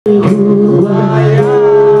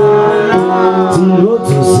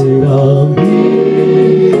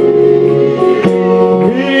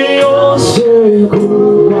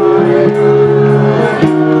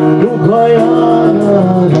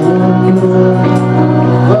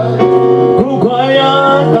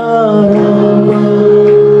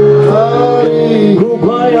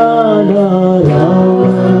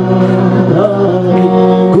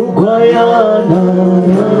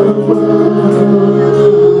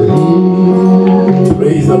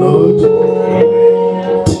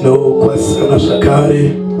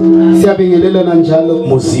zvakare siyabingelelana njalo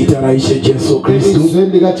muzita raishe Jesu Kristu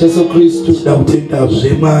ezweni lika Jesu Kristu tida kutenda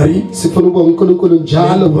zvemari sifuna ukubonga uNkulunkulu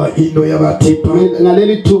njalo nguva ino yavatipa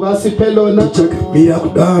ngaleli thuba siphe lona tichakamira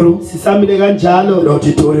kudaro sisamile kanjalo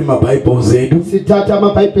kuti tore maBhayibheli edu sithatha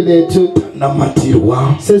amaBhayibheli ethu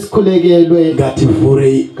namatirwa sesikhulekelwe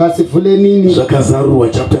ngasivule nini zvakazarurwa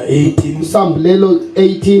chapter 18 Sambulelo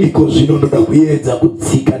 18 iko zvino ndoda kuedza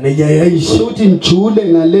kudzika nenyaya izvi ukuthi njule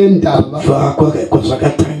ngale ndaba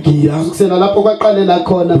kwazvakatangira kusena lapho kwaqalela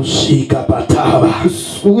khona kusvika patava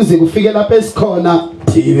ukuze kufike lapho esikhona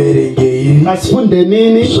tiverengei asifunde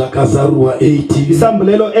nini zvakazarurwa 18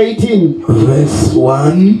 Sambulelo 18 verse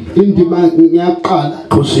 1 indima yaqala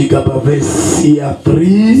kusvika paverse ya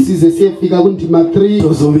 3 size siyefika kundima 3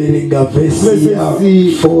 tozoverenga verse ya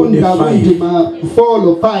 4 kundima 4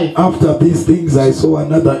 or 5. After these things I saw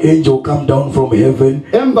another angel come down from heaven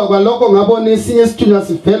emva kwalokho ngabona esinye isithunywa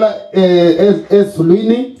sivela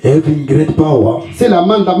ezulwini having great power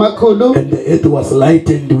silamandla amakhulu and the earth was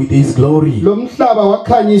lightened with his glory lo mhlaba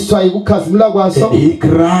wakhanyiswa ikukhazimula kwaso and he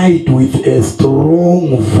cried with a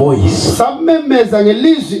strong voice samemeza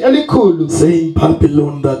ngelizwi elikhulu saying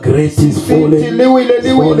Babylon the great is fallen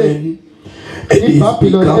and is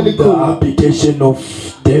become the habitation of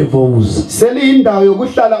devils seliyindawo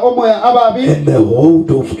yokuhlala omoya ababi and the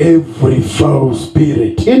hold of every foul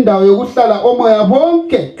spirit indawo yokuhlala omoya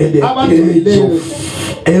bonke and the cage of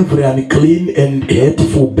every unclean and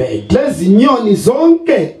hateful bird. lezinyoni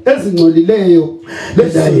zonke ezingcolileyo.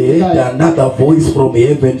 And I heard another voice from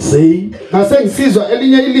heaven saying, ngasengisizwa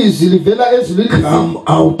elinye ilizwi livela ezulwini, come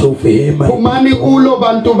out of him, phumani kulo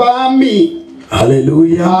bantu bami.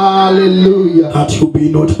 Hallelujah. Hallelujah. That you be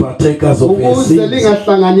not partakers of her sins, and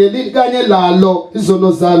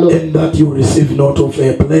that you receive not of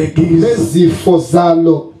her plagues.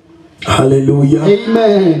 Hallelujah.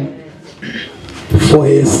 Amen. For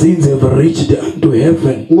her sins have reached unto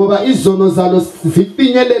heaven,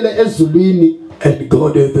 and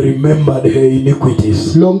God hath remembered her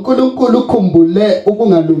iniquities.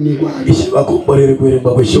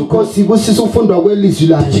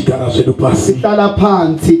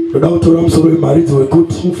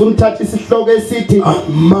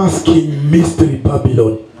 Unmasking mystery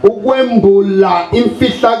Babylon.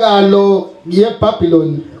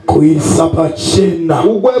 Kuisapachena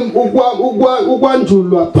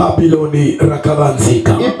Babyloni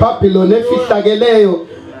rakavanzika.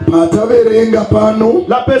 Pataverenga pano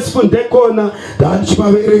lapho sifunde khona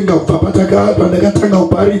danchipaverenga kubva pandakatanga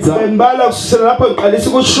kuparidza embala kusukela lapho ngiqalisa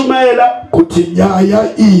ukushumayela kuti nyaya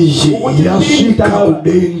iyi yasvika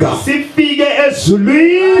kudenga, sifike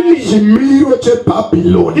ezulwini. chimiro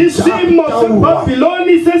cheBhabhiloni isimo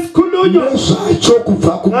seBhabhiloni sesikhulunywa nezvacho kubva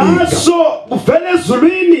kudenga. ngaso kuvela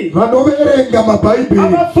ezulwini. Vanoverenga maBhayibheri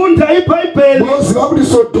abafunda iBhayibheli vanoziva kuti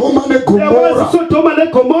Sodoma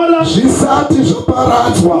neGomora zvisati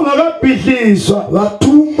zvaparadzwa, ungakabhidlizwa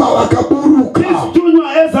vatumwa vakaburuka,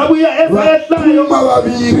 isithunywa ezabuya ezayehlayo,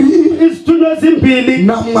 vaviri isithunywa ezimbili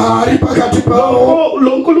naMwari pakati pavo.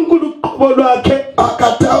 lo Nkulunkulu uqobo lwakhe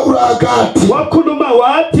Akataura akati wakhuluma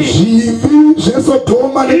wathi zvivi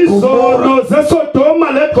zveSodoma neGomora izono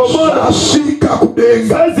zesodoma leGomora zvasvika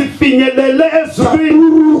kudenga, sezifinyelele ezulwini,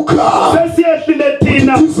 zaburuka sesiyehlile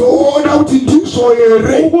thina tizoona kuti ndizvo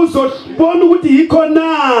here ukuzobona ukuthi yikho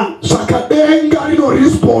na. zvakadenga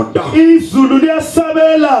rinoresponda izulu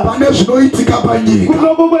liyasabela pane zvinoitika panyika.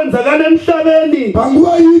 kuloko kwenzakala emhlabeni.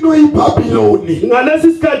 Panguva ino iBhabhiloni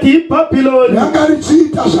ngalesi sikhathi iBhabhiloni ranga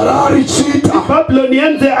richiita zvararichiita iBhabhiloni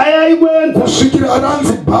yenze ayayikwenza kusvikira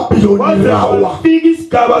ranzi Bhabhiloni rawa. fika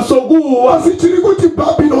isigaba sokuwa. Asi tiri kuti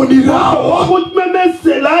Bhabhiloni rawa ukuthi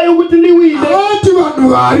memezelayo ukuthi liwile ati vanhu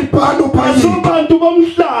vari pano panyika bantu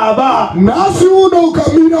bomhlaba. nhasi uno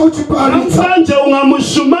ukamira uchiparidza namhlanje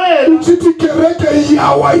ungamushumayela uchiti kereke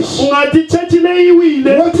yawa ishi ungathi chechi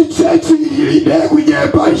leyiwile, woti chechi iyi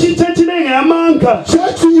nekunyepa ishi, chechi lengeyamanga,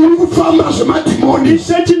 chechi iri kufamba zvemadhimoni,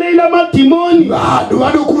 chechi leyilamadimoni. vanhu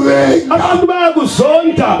vanokuvenga, abantu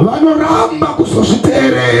bayakuzonda, vanoramba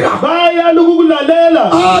kuzozviteerera. baya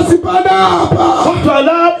lokukulalela. Asi panapa kodwa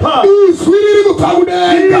lapha izwi riri kubva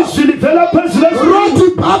kudenga izwi livela phezulu ezulwini.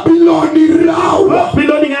 roti Bhabhiloni rawa.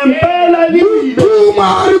 iBhabhiloni ngempela liwile.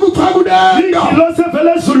 Mutuma ari kubva kudenga, ingilosi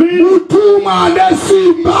evela ezulwini, mutuma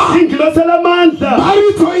nesimba, ingilosi elamandla,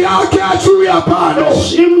 marito yake achiuya pano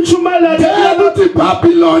imchumayela ndeyekuti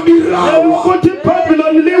Bhabhiloni rawa. ukuthi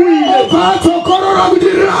iBhabhiloni liwile. Vatsokorora kuti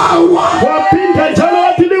rawa waphinda njalo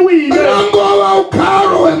wathi liwile. rangova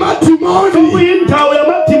ugaro hwemadhimoni, kuyindawo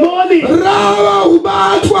yamadimoni, rava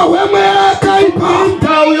ubatwa hwemweya yakaipa,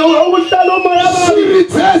 indawo yokuhlala umoya ababi, shiri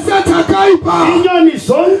dzese dzakaipa, inyoni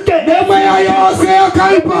zonke nemweya yose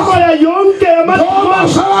yakaipa Doma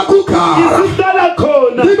salakukara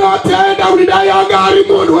Dinotenda ulidayangari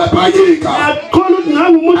mundu wepanyika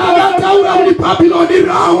Agataura uli Babyloni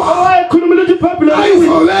rawa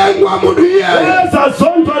Aizolengwa mundu ye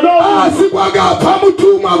Asigwagapa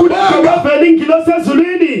mutuma kudanga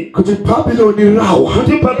Kuti Babyloni rawa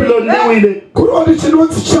Kuroni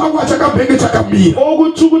chinonzi changwa chakapenge chakamira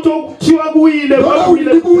Dola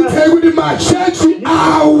ulikutegu ni machechi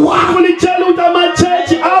awa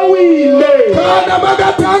Kana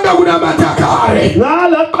magatanga kuna matakare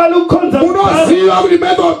Munosiwa kuni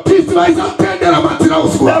Methodist waisatendera matira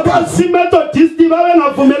usiku wakasi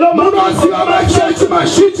Munosiwa machechi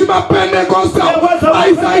mashiti mapentekosta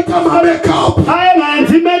Aisaita mamekap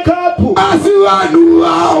Asiwanu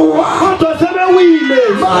awa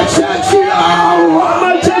Machechi awa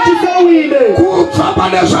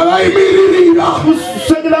Kupapanesha la imiririra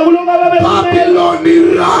Babyloni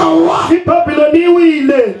rawa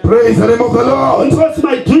Praise the name of the Lord.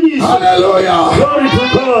 Hallelujah. Glory to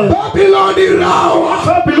God. Babyloni rawa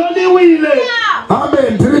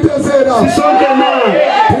Amen.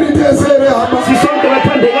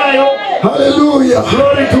 Hallelujah.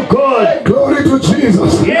 Glory to God. Glory to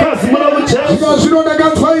Jesus. Because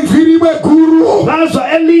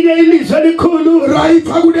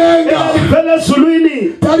Raifa kudenga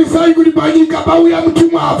Tarisai kulibanyika bauya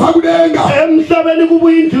mtuma afa kudenga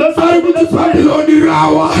Babyloni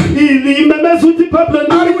rawa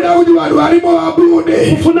Ari kudaudi wadu harimo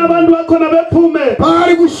wabude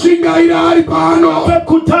Pari kushinga ila hari pano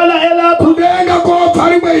Kudenga kwa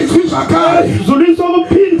pari mwe iswisha kari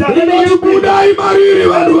Budai mariri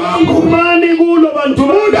wadu wangu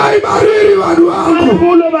Budai mariri wadu wangu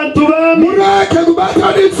Mureke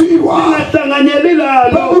kubatanisiwa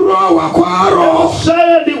Bakurowa kwaro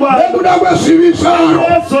Nekudagwe shivisharo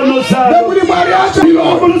Nekudi mariachi ilo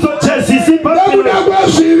Nekudagwe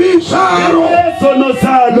shivisharo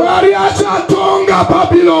Mariachi atonga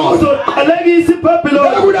Babylon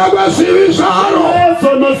Nekudagwe shivisharo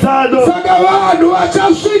Sanga wanu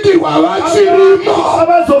achashikirwa wachirimo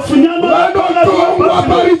Wanotongwa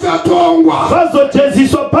parithatongwa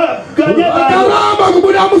Wakaramba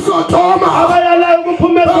kubuda musotoma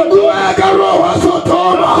Bakuweka rowa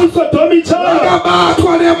sotoma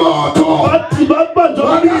Wakabatwa nemoto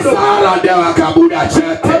Wakasara nde wakabuda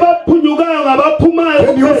chete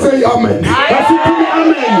Can you say amen?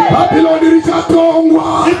 Babyloni richatongwa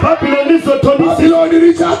Babyloni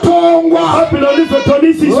richatongwa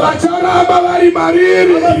Wacharamba wari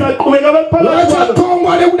mariri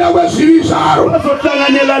Wachatongwa nekuda kweshivisharo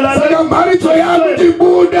Saka maricho yangu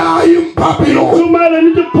tibuda Babyloni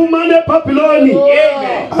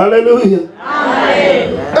Hallelujah.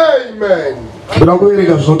 Amen.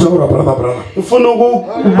 Birakuereka zvinotaura brother Branham. Ufuna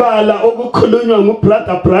ukubala okukhulunywa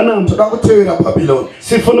ngubrother Branham. Todakutevera Babylon.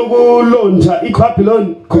 Sifuna ukulonja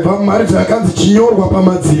iBabylon. Kubva mumarita yakanzi chinyorwa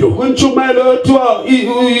pamadziro. Kunchumayelo yothiwa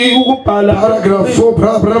ukubhala. Paragraph 4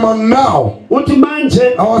 brother Branham now. Uthi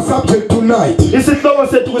manje our subject tonight isihloko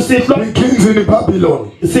sethu kusihlo begins in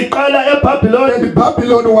Babylon. Siqala eBabylon. And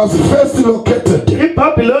Babylon was first located.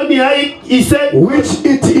 iBabylon yayi ise which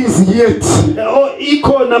it is yet.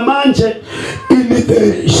 Ikhona manje In the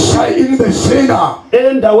Shina.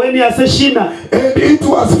 Endaweni yaseShina. And it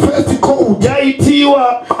was first called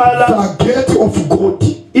yayithiwa qala the gate of God.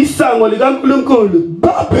 Isango likaNkulunkulu.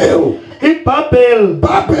 Babel. Babel.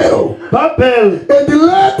 And the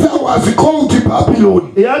letter was called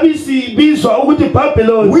Babylon. Yabisibizwa ukuthi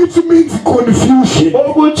Babylon. Which means confusion.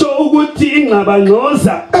 Okutsho ukuthi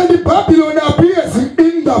ingxabangxoza. And Babylon appears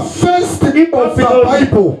in the first of the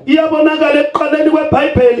Bible. Iyabonakala eqaleni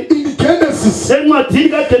kweBhayibheli. In Genesis. Encwadini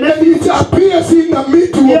kaGenesis. And it appears in the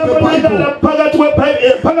middle of the Bible. Iyabonakala phakathi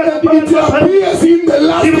kweBhayibheli. And it appears in the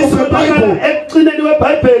last of the Bible. Eqineni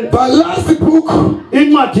kweBhayibheli. The last book.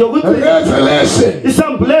 Incwadi yokuthi Revelation.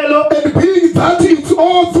 Isambulelo. And being that it's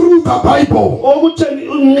all through the Bible.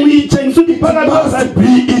 It must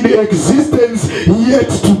be in existence yet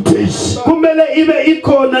today. Kumele ibe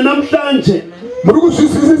ikhona namhlanje.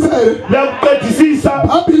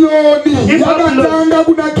 Babyloni yakatanga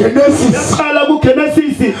kuna Genesis. Yaqala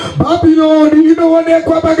kuGenesis. Babyloni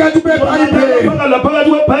inoonekwa pakati peBhayibheli.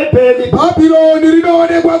 Babyloni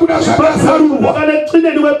inoonekwa kuna zvakazarurwa.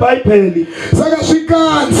 Saka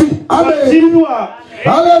zvikanzi. Amen.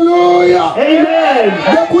 Hallelujah. Amen.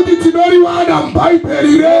 Nekuti tinoriwana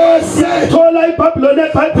muBhayibheri rese.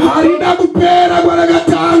 Harina kupera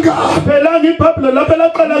kwarakatanga.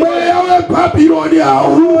 Mweya weBhabhironi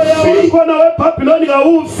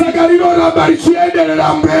haufi. Saka rinoramba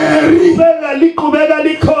richienderera mberi.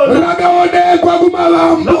 Rakaonekwa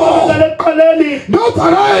kumavambo. Ndobva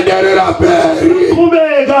raenderera mberi.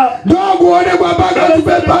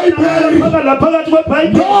 bhayibheli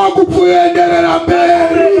ndokuyendelela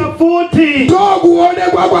mberi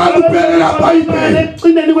ndokuonekwa kwakuphelela bhayibheli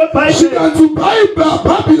sikanzi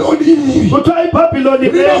Babyloni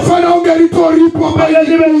rinofana unge ritoripo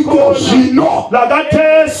paiko zvino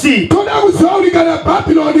toda kuziva kuti kana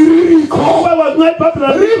Babyloni ririko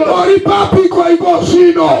rimbori papiko iko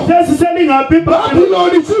zvino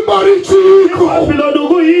Babyloni chimbori chiko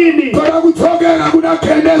toda kudzokera kuna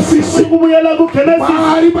Genesis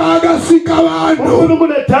Mwari paakasika vanhu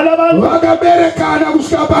vakaberekana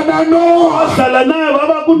kusvika pana Noa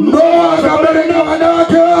akabereka vana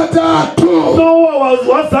vake vatatu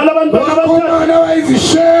vakomana vainzi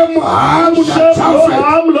Shemu, Hamu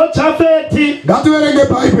naJafeti. Ngativerenge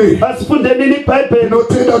Bhaibheri.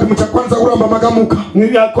 Ndinotenda kuti muchakwanisa kuramba makamuka.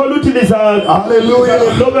 Haleluya.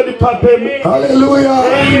 Haleluya.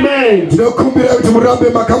 Amen. Ndinokumbira kuti murambe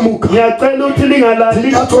makamuka.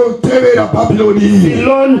 Tingatotevera Babyloni.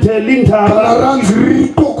 Kana ranzi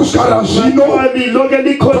riripo kusvika zvino.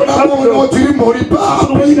 Toda tiri mhuri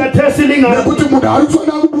papi. Nekuti munhu ari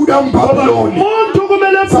kufanira kubuda muBhabhiloni.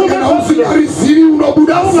 Saka usingarizivi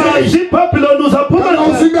unobuda sei. Kana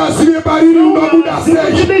usingazivi pariri unobuda sei.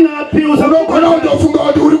 Unogona kutofunga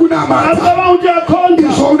kuti uri kunamata.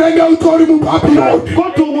 Izvo unenge utori muBhabhiloni.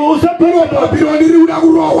 Bhabhiloni rikuda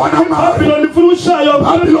kurohwa naMwari.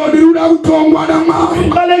 Bhabhiloni rikuda kutongwa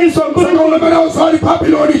naMwari. Saka unofanira kuziva kuti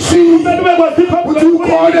Bhabhiloni chii. Kuti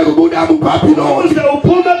ukone kubuda muBhabhiloni.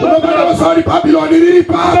 Unofanira kuziva kuti Bhabhiloni riri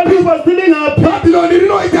papi. Bhabhiloni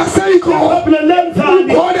rinoita seiko.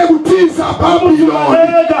 Ukone kutiza Bhabhiloni.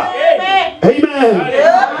 Amen.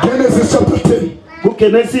 Genesis chapter 10.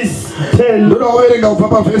 Genesis 10. Ndoda wawerenga kubva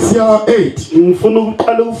pavhesi ya 8. Ngifuna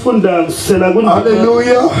ukuqala ukufunda kusela ku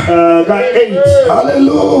Hallelujah. Ka 8.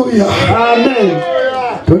 Hallelujah. Amen.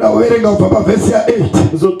 Ndoda wawerenga kubva pavhesi ya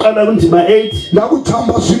 8. Uzoqala kundima 8.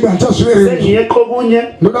 Ndakutamba zvimwe handizviverengi. Sengiyeqo kunye.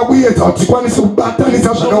 Ndoda kuedza kuti tikwanise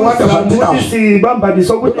kubatanisa zvakawanda zvandinazvo.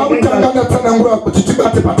 Sibambanisa ukuthi ndakutanga ndatsanangura kuti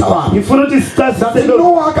tibate patavana. Ngifuna ukuthi sicacise lo.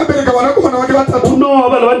 Noa akabereka vanakomana vake vatatu. Noa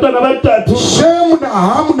vanabantwana batatu. Shemu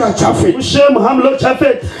naHamu naJafeti. Shemu, Hamu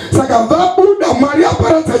noJafeti. Saka vabuda Mwari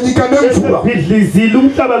aparadza nyika nemvura. Bhidlizile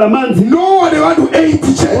umhlaba lamanzi. Noa nevanhu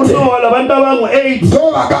 8 chete. Noa labantu abangu 8.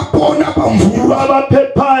 Ndo vakapona pamvura.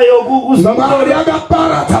 Abaphephayo Mwari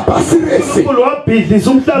akaparadza pasi rese.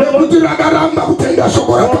 Nekuti rakaramba kutenga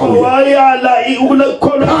shoko rakauya.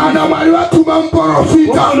 Kana Mwari vatuma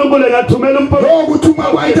muprofita. Ndokutuma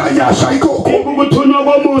kwaita nyasha ikoko.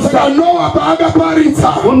 Saka Noa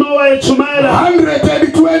paakaparidza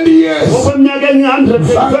 120 years.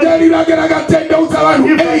 Vhangeri rake rakatendeutsa vanhu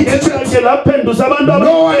 8 chete.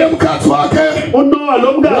 Noa nemukadzi wake.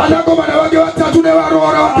 Vanakomana vake vatatu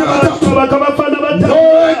nevaroora vake vatatu.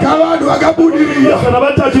 Ndoega vanhu vakabudirira.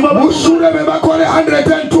 Mushure memakore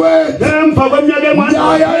 120.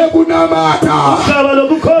 Nyaya yekunamata.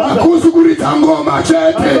 Hakusi kuridza ngoma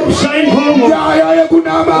chete. Nyaya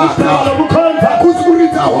yekunamata. Hakusi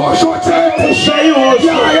kuridza hosho chete.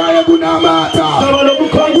 Nyaya yekunamata.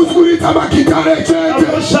 Hakusi kuridza magitare chete.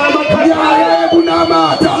 Nyaya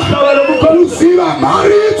yekunamata. Kuziva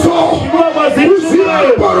mharitso. Kuziva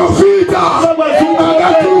muprofita.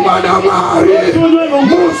 Akatuma naMwari.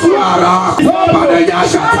 Muswara. Pane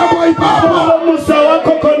nyasha dzako ipapo.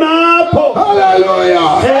 Haleluya.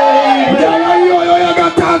 Nyaya iyoyo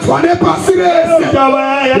yakatanzwa nepasi rese.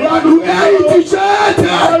 Vanhu 8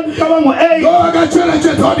 chete. Ndo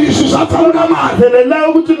vakacherechedzwa ndizvi zvabva kuna Mwari.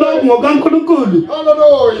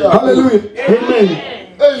 Haleluya. Amen.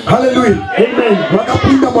 Haleluya. Amen.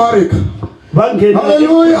 Vakapinda muareka.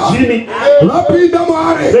 Haleluya. Vapinda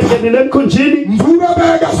muareka. Mvura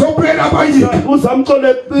yakazopera panyika.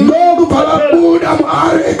 Ndokubva vabuda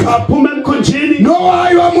muareka. Noa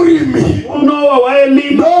aiva murimi.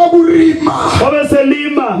 Ndokurima.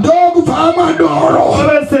 Ndokubva amadoro.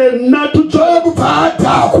 Ndokubva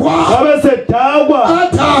adhakwa.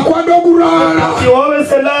 Adhakwa ndokurara.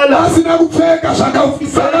 Asina kupfeka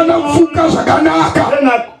zvakafanana kufuka zvakanaka.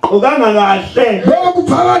 Ndokubva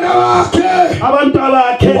vana vake.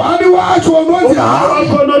 Wani wacho unonzi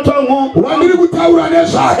Hamu. Wandiri kutaura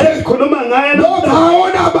nezvake. Ndobva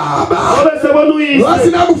aona baba.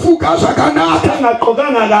 Vasina kufuka zvakanaka.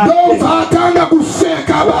 Ndobva atanga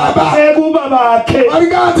kuseka baba.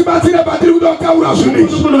 Varingati batsire patiri kutotaura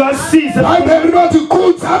zvinhu. Bhaibheri rinoti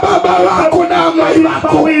kudza baba vako namai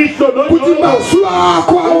vako kuti mazuva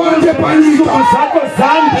ako awande panyika.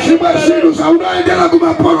 Zvimwe zvinhu zvaunoendera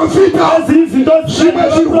kumaprofita. Zvimwe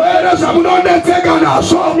zvirwere zvamunonetseka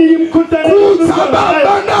nazvo. Kudza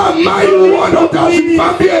baba namai uone kuti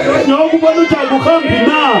hazvifambi here.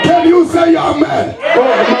 Can you say amen?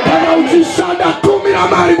 Kana uchishanda tumira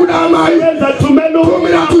mari kuna mai.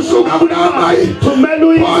 Tumira tushuka kuna mai.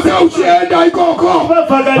 Kwanza uchienda ikoko.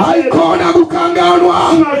 Haikona kukanganwa.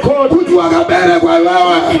 Kutu wakabere kwa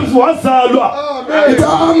wewe.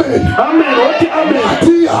 Amen.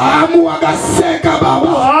 Ati hamu wakaseka baba.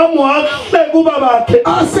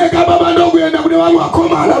 Aseka baba ndogo yenda kune wangu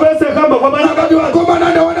wakomana. Wakati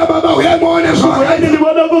wakomana na wana baba uyemone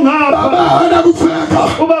baba wana kufeka.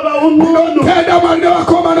 Kenda mande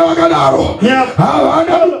wakomana wakanaro.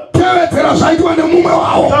 Wana kutewetera saidi wane mume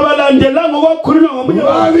wao.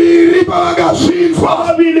 Waviripa wakasinzwa.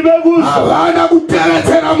 Wana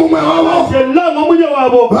kutewetera mume wao.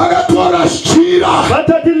 Wakatora shira.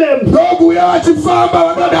 Ndogu ya wachifamba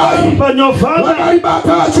wakadai.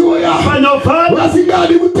 Wakaribata wachuya.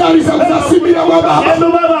 Wasingadi kutarisa kusasimira kwa baba.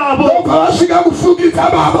 Ndoka washika kufugita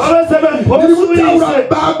baba. Nilikuta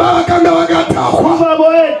baba wakanda wakatakwa.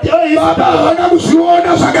 Baba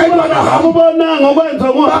wanakusiona sakaidwa na hamu.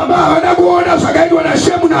 Baba wanakuona sakaidwa na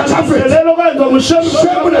shemu na chafeti.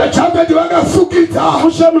 Shemu na chafeti wakafukita.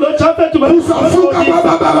 Usafuka kwa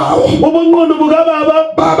baba wao.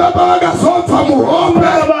 Baba wakasofa muhombe.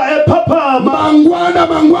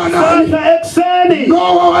 Mangwana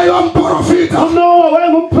Noa wayo mprofita.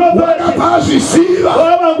 Wakapazi siva.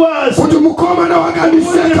 Kutumukoma na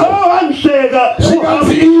wakaniseka.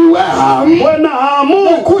 Shikanzi iwe hamu.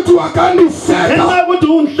 Kutu wakaniseka.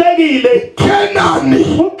 Kenani.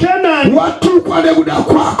 Watu kwa neguda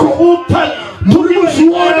kwako.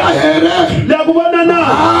 Mulusuona here.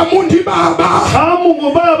 Hamu ndi baba.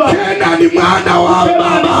 Kenani mwana wa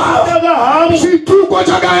baba. Situko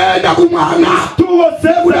chakaenda kumwana.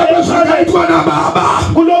 Unapesakaitwa na baba.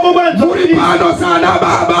 Mulipano sana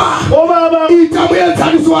baba.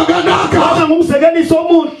 Itamuyenzanisu waganaka.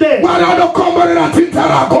 Mwana komorera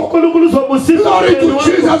tintarako. Glory to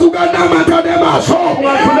Jesus uganama tademaso.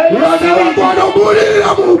 Wana wano mulira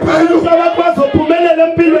mupenu.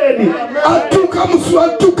 Atuka musu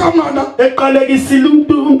atuka mana.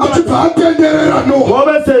 Atuka atenderera no.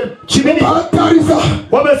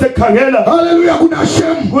 Hallelujah kuna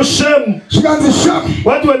shemu. Shikanzi shemu.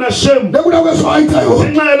 Watu wana shemu. Nekuna weso haita yo.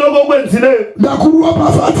 Nina elogo kwenzile. Nakuruwa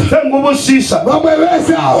pafata. Sengubushisha.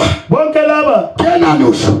 Wameweze hawa. Bonke laba. Kenani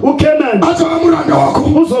ushu. Ukenani. Acha wamuranda wako.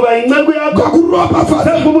 Usoba ingengu yako. Nakuruwa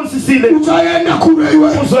pafata. Sengubusisile. Utayenda kureiwe.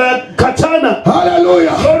 Usoya katana.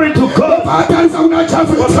 Hallelujah. Glory to God. Patanisa una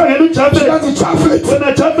chafet. Wasangelu chafet. Shikanzi chafet.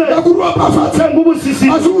 Wena chafet. Nakuruwa pafata.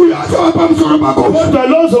 Sengubusisile. Asuya acha wapa msoro bako. Watu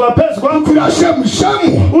alozo wapesi kwa Kuna shemu.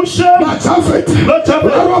 Ushemu. Na chafet. Lo chafet.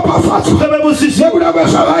 Nakuruwa pafata. Sebebusisile. Nekuna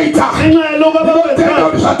weso haita. Nina elogo Tena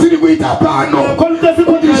ulisatiri kuita pano.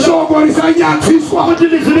 Kudisoko ulisanyatiswa.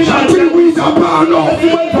 Satiri kuita pano.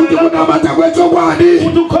 Kutukuna matakwecho kwani.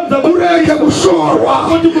 Kureke kushorwa.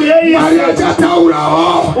 Maria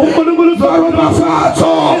jataurao. Baro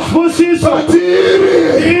mafato.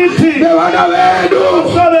 Satiri. Newana wedu.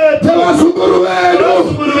 Newa sukuru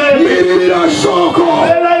wedu. Mirira shoko.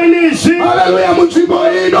 Haleluya mchimbo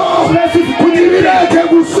ino. Kutireke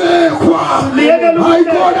kusekwa.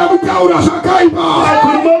 Haikona kutaura sakaiba.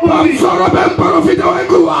 Pamsoro bemparofita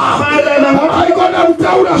wengua. Haikona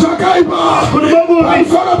kutaura sakaiba.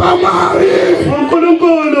 Pamsoro bamari.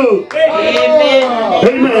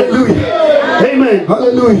 Amen.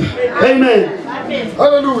 Hallelujah. Amen.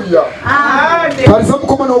 Hallelujah. Kariza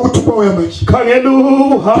mkoma na ukutupa wemaji.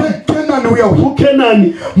 Kangeluha. Kenani uyawe.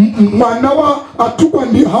 Ukenani. Mwana wa atukwa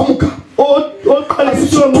ndi hamuka.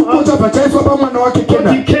 Tupo chapa chaifwa pa mwana wake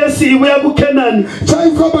Kenani. Kesi iwe ya kukenani.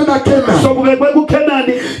 Chaifwa pa na Kenani. Sobugekwe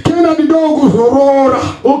kukenani. Kenani ndogu zorora.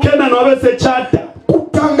 Ukenani wabese chata.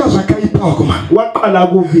 Kutanga zakaipa wakuma. Wakala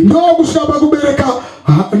guvi. Ndogu shaba kubereka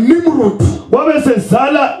Nimrod. Wabese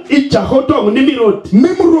zala ichahotongu Nimrod.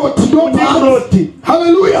 Nimrod.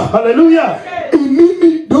 Hallelujah. Hallelujah.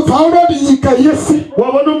 Inini do fauna di nyika yesi.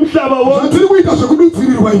 Wabonu mshaba wote. Zatiri kuita shekudu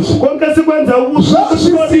tirirwa inshi. Konkesi kwenza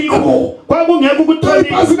Zashisiko. Kwangu ngegu kutoni.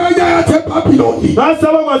 Pasi na nyaya te Babyloni. Nasa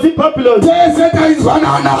wazi Babyloni. Tezeta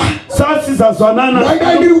izwanana. Sasi za zwanana.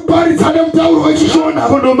 Naida ili upari tane mtauro wa ishishona.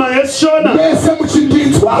 Kuduma yeshona. Nese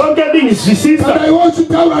mchindinzwa. Konke dingi shisisa. Kada iwochi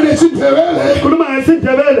taura nechintewele. Kuduma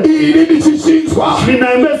yesintebele. Ili ni chishinzwa. Mina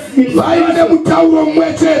mbesi. Vaine mtauro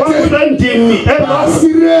mwechete. Wakuda ndimi.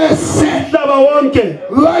 Basirese. Daba wonke.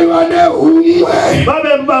 Vaine umwe. Babe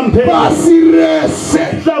mbampe. Basirese.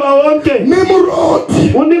 Daba wonke. Nimrod.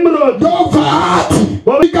 Unimrod. Dovati.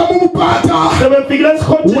 Wabika mupata. Sebe figla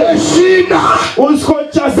skoche. Weshina.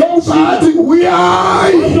 Unskocha se. Dovati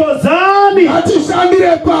uyai. Dozani. Ati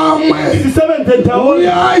sandire pamwe. Si sebe ntentaoni.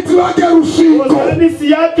 Uyai tuwake rushiko. Dozani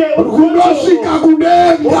si yake. Kunoshika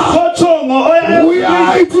kudenga. Umpochongo.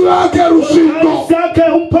 Uyai tuwake rushiko. Si yake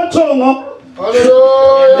umpochongo.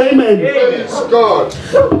 Hallelujah. Amen. Praise God.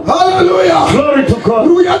 Hallelujah. Glory to God.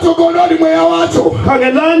 Ruya tokononi mweya watu.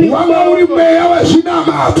 Khangelani Wanga uri mweya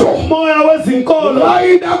wezvinamato. umoya wezinkolo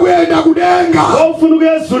Vaida kuenda kudenga. ofuna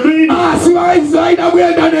ukuya ezulwini. Asi vaida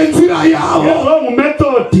kuenda nenzira yavo. Wrong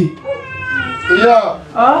method. Yeah.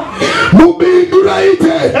 Mubindu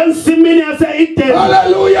raite. Ensimini yase-Eden.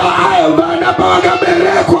 Hallelujah. Ayo vana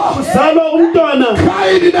pavakaberekwa. Kuzalwa umntwana.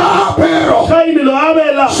 Kaini na Abelo. Kayini lo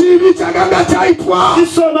Abela. Chivi chakanga chaitwa.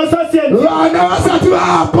 Isono sasiyenziwa. Vana vasati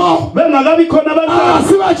vapo. Bengakabi khona abantwana.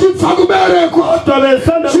 Asi vachibva kuberekwa. Kodwa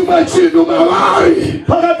besanda Chimwe chinhu mavari.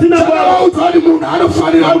 phakathi nabo. Chakaudzwa kuti munhu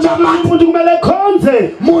anofanira kunamata. umuntu kumele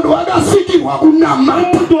khonze. Munhu wakasikirwa kunamata.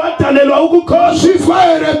 Umuntu wadalelwa ukukhonza. Zvizwa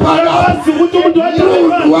here pana. Wazi ukuthi umuntu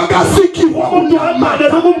wadalelwa. Munhu wakasikirwa Umuntu kunamata.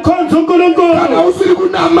 wadalelwa ukumkhonza uNkulunkulu. Kana usiri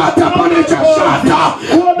kunamata pane chashata.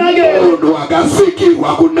 Kuonakele. Munhu wakasikirwa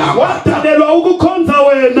kunamata. Wadalelwa ukukhonza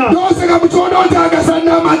wena. Ndosaka muchiona kuti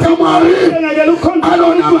akasanamata Mwari Bengakele ukhonza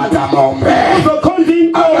anonamata mombe. uzokhonza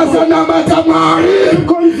inkomo. Akasanamata Mwari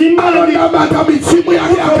Ukhonza imali. anonamata midzimu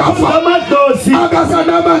yake Ukhonza yakafa. amadlozi.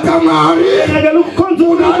 Akasanamata Mwari Bengakele ukukhonza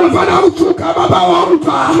munhu uNkulunkulu. anofana kutuka baba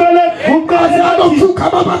varupa. Kumele guqa Asi yathi. anotuka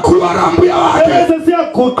baba kuvarambuya vake. Bese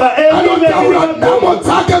siyaguqa Anotaura nhamo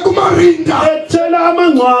dzake kumarinda. etshela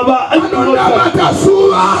amangcwaba. Anonamata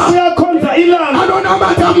zuva. Uyakhonza ilanga.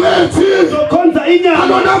 Anonamata mwedzi. Uzokhonza inyanga.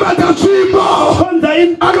 Anonamata tsvimbo. Uzokhonza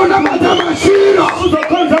Anonamata mashira.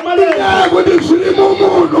 uzokhonza amalanga. Kuti zviri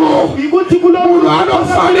mumunhu. Ikuthi kulo Munhu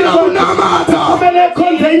anofanira kunamata. kumele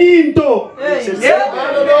khonza enye into.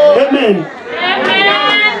 Amen.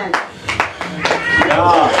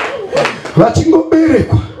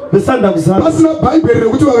 Vachingoberekwa Besanda kuzalwa. pasina bhaibheri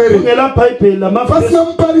rekuti vavereke. Ngela Bible amafasi. Pasina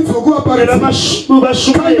muparidzi Ngela wekuvaparidza.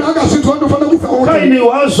 bashumayela. Kaini akazvinzwa ndofana kuisa outa. Kayini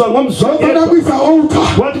wazwa Ndofana ngomzwangedwa. kuisa outa.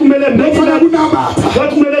 Wathi kumele Ndofana mbekela. kunamata.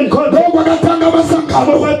 Wathi kumele ngikhonze. Ndokwakatanga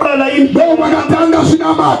masangano. Kwaqala into. Ndokwakatanga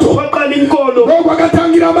zvinamato. Kwaqala inkolo.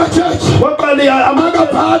 Ndokwakatangira machechi. Waqala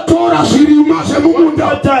Akabva atora zvirimwa zvemumunda.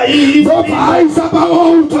 amata Ndobva aisa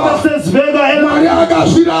paouta. seziveka Mwari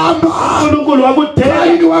akazviramba. uNkulunkulu wakudela.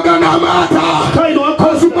 Kaini wakanamata. Kayini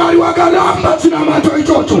Asi Mwari wakaramba chinamato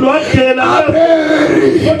ichocho. wadela.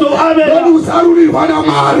 Aberi. Kodwa Abela Ndokuzarurirwa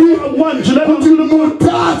naMwari wanjula kuti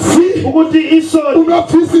mutatsi ukuthi isoni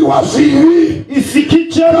unobvisirwa zvivi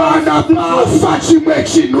isikhitshela kana pafa chimwe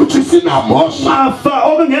chinhu chisina mhosva. mafa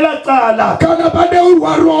okungela cala. Kana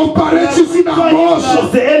padeurwa ropa rechisina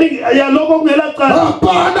mhosva. yaloko okungela cala.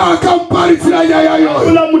 Hapana akamuparidzira nyaya yoyo.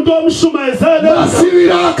 Ula muntu omshumayezela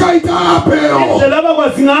Masivira akaita Abelo. indlela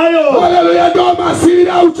abakwazi ngayo. Haleluya, ndo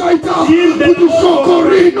masivira uchaita kuti shoko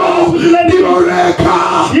rino riroreka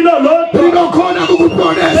Yilo lodwa rinokona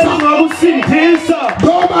kukuponesa. elingakusindisa.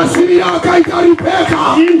 Ndo masivira akaita Ribheka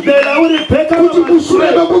Indlela uRibheka kuti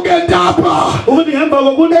mushure mekugenda ukuthi ngemva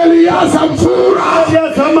kokuthi Eliyaza mvura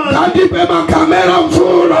yazamani ngandipe makamera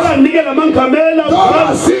mvura. abanikela amangamela Ndo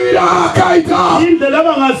masivira akaita. indlela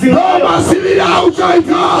abangazi Ndo ngayo. masivira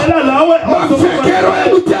uchaita Indlela lawe mapfekero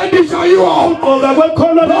ekutendisa iwo. ugqoka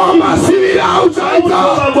kwekhono Ndo masivira uchaita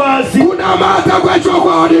bakwazi kunamata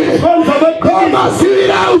kwechokwadi. konza Ndo kweqiniso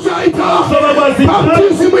masivira uchaita bakwazi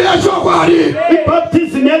baptizimu yechokwadi.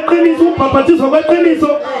 ibaptism yeqiniso ubhaphathizwa kweqiniso.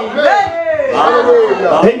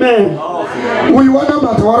 Amen. Uyu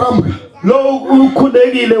wanamata warambwa. Lo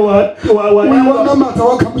ukhulekile Uyu wanamata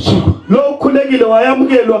wakamuchikwa. lo ukhulekile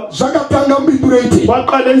wayamukelwa. Zvakatanga mbinduro iti.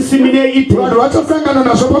 Waqala ensimini ye-Eden. Vanhu vachasangana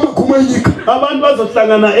nazvo pamagumo enyika. Abantu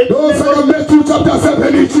bazohlangana Ndosaka Matthew chapter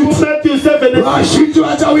 7 ichiti. Matthew 7. Vazhinji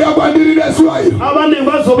vachauya kwandiri nezuva iro. Abaningi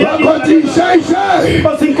bazobuya Vakoti ishe.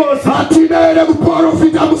 Nkosi Nkosi. Hatina here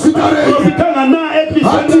kuprofita muzita renyu. Profitanga na episode.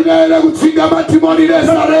 Hatina here kudzinga madhimoni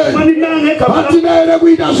nezita renyu. Mani nange kabla. Hatina here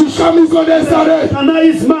kuita zvishamiso nezita renyu. Ana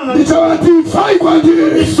izimanga. Ndichavati fai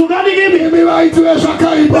kwandiri. Sukani kimi. Imi vaiti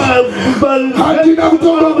vezvakaipa. Handina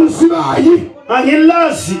kutonga kuzivai.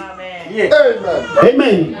 Angilazi.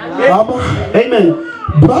 Amen. Amen.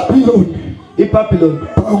 Babylon. IBabylon.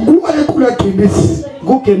 Panguva yekuna Genesis.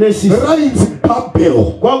 KuGenesis. Rainzi Babel.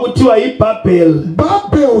 Kwakuthiwa iBabel.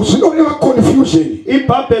 Babel zvinoreva confusion.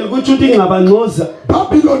 iBabel kutsho ukuthi ngabangcoza.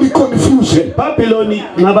 Babylon confusion. Babylon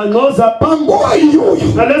ngabangcoza. Panguva iyoyo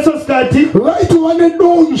Ngaleso sikhathi vaiti vane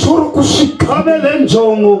donzvo rokusvika. babe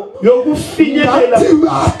lenjongo yokufinyelela Ngati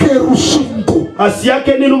vake rusvingo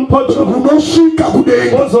asiyake nini umphotsho runosvika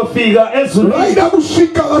kudenga. ozofika ezulwini. Vaida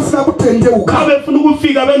kusvika vasina kutendeuka. Abefuna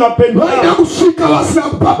ukufika Vaida bengaphendulanga. kusvika vasina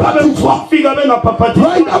kubhabhatidzwa. Abefika bengaphaphathizwa.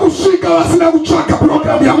 Vaida kusvika vasina kutsvaka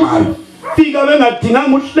programu yaMwari. Fika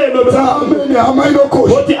bengadinganga uhlelo Amen. Hama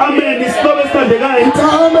inokosha. Wothi amen isihloko esithandekayo.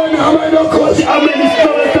 Amen. Hama inokosha. Wothi amen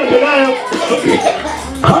isihloko esithandekayo.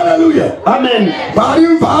 Hallelujah. Amen. bari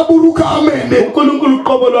mvaburuka amene uNkulunkulu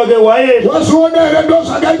uqobo lwakhe wayehla wazionele ndo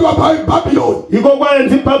zakaitwa Babylon. yiko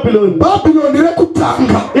kwayenza iBabylon. Babylon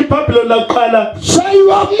rekutanga iBabylon laqala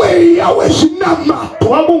sayiwa mweya wesinamato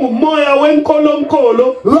wakungumoya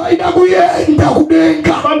wenkolonkolo vaida kuyenda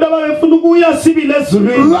kudenga abantu abafuna ukuya sibile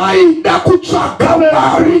ezulwini vaida kutsvaka Mwari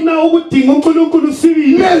bafuna ukudinga uNkulunkulu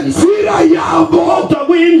sibile nenzira yavo kodwa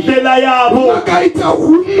kuyindlela yabo vakaita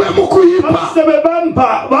humwe mukuipa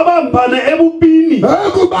babambane ebubini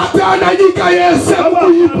kubatana nyika yese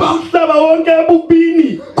mukuipa umhlaba wonke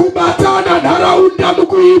ebubini kubatana nharaunda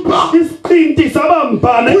mukuipa isiqinti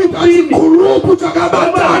sabambane kuita ebubini chigurupu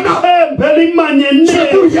chakabatana elimanyene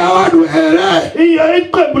chekurya vanhu here iyo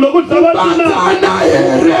iqembu lokudla kubatana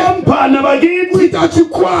here bambane bakithi kuita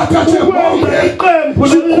chikwata chemombe iqembu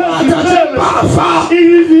chikwata chembavha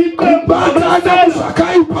kubatana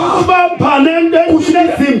kuzvakaipa bambane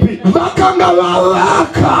nezimpi vakanga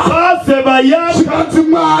vavaka baze bayakha zvikanzi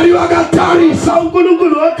Mwari vakatarisa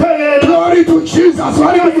uNkulunkulu wakhangela glory to Jesus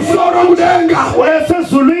vari kumusoro kudenga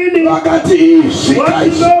wesezulwini vakati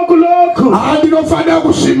izvikaizvi lokhu handinofanira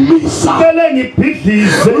kuzvimisa kumele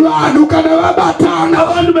ngibhidlize vanhu kana vabatana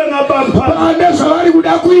abantu bengabambana pane zvavari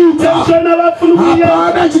kuda kuita esona bafuna ukuyenza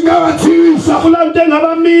hapana chingavatsivisa kula nto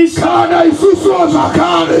engabamisa kana isusuwo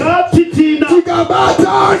zvakare ngathi thina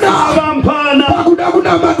tikabatana abambana pakuda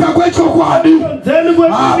kunamata kwechokwadi nzeni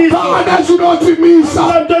kweqiniso hapana chinotimisa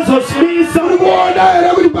kula nto ezosimisa kuona here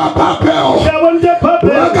kuti papapeo yabona into ephaphe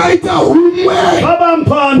vakaita humwe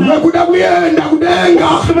babambana vekuda kuyenda kudenga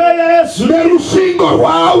kubeye ezulwini nerusvingo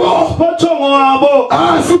rwavo pothongo wabo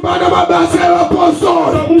asi pana mabasa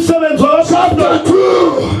evapostoli kumsebenzi chapter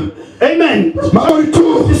wabapostoli 2 amen mamori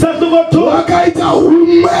 2 isahluko 2 vakaita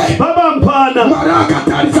humwe babambana Mwari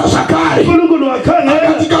akatarisa zvakare uNkulunkulu wakhangela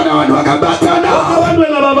akati kana vanhu vakabatana abantu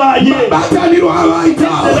bengababanye bataniro avaita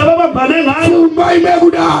babambane ngayo pfumba imwe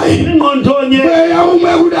kudai ingqondonye mweya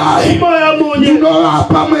umwe kudai umoya munye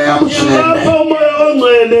unovapa mweya mutsvene lapha umoya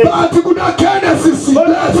ongcwele bati kuna Genesis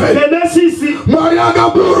 11 Genesis Mwari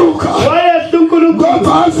akaburuka wayehla uNkulunkulu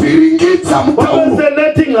ngobva avhiringidza mutauro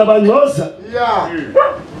wabeselethe ngabangcoza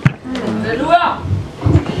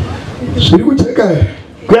zviri kujeka here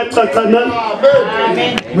kuyacaca na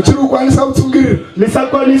muchiri kukwanisa kutsungirira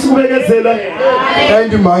lisakwanisi kubekezela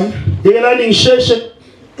aindimhanya yekelani ngisheshe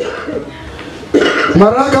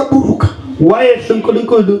Mwari akaburuka wayehla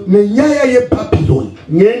uNkulunkulu nenyaya yeBhabhiloni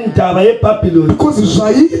ngendaba yeBhabhiloni because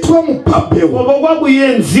zvaitwa muBhabheli ngoba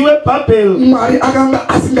kwakuyenziwe eBhabheli Mwari akanga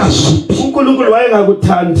asingazvidi uNkulunkulu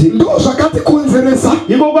wayengakuthandi ndo zvakatikonzeresa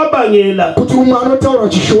yiko kwabangela kuti umwe anotaura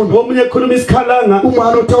chishona omunye ekhuluma isikhalanga umwe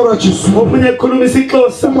anotaura chizulu omunye ekhuluma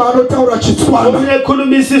isixhosa umwe anotaura chitswana omunye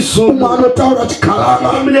ekhuluma isizulu umwe anotaura chikalanga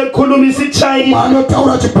omunye ekhuluma isichayina umwe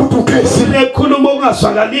anotaura chiputukezi omunye ekhuluma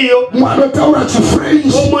okungazwakaliyo umwe anotaura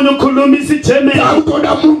chifrench omunye ukhuluma isigerman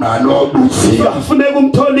takutoda munhu anodudzira kufuneka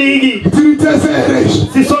umtholiki tiri tese here izvi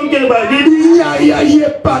sisonke bakithi inyaya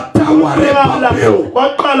yepatawa reBhabheli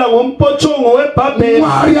kwaqala ngompothongo weBhabheli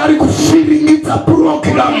Mwari ari kufiringidza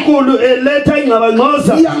program uNkulunkulu eletha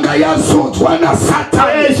ingxabangxoza yanga yazodzwa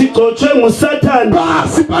naSatani esigcotshwe nguSathane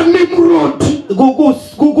pasi paNimrodi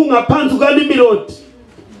kungaphansi kaNimrodi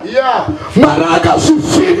Mwari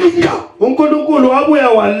akazvifiringa uNkulunkulu wabuya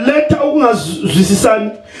waletha ukungazwisisani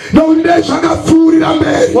nokuti zvakapfuurira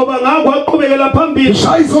mberi ngoba ngakho waqhubekela phambili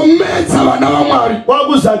zvaizomedza vana vaMwari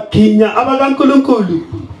kwakuzaginya abakaNkulunkulu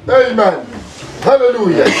amen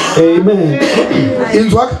haleluya amen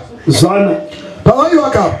inzwaka zwana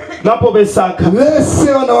pavaivaka lapho besakha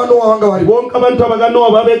vese vana vanowa vanga vari bonke abantu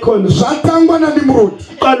abakanowa babekhona zvatangwa naNimrodi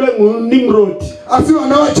uqalwe nguNimrodi asi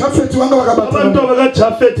vana vaJafeti vanga abantu vakabatana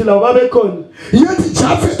abakaJafeti labo babekhona yeti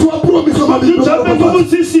Jafeti wapromiswa uJafeti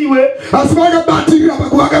ubusisiwe asi vakabatirira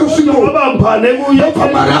pakuvaka rusvingo babambane ndobva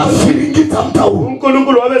Mwari avhiringidza mutauro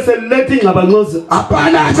uNkulunkulu wabeseletha ingxabangxoza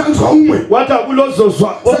hapana achanzwa umwe wathi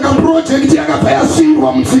akulozozwa saka projekti yakabva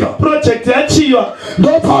yasiyirwa munzira project yachiywa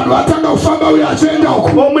ndobva vanhu vatanga kufamba uyo achienda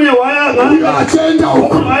uko omunye waya uyo achienda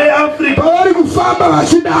uko ngaye Africa pavari kufamba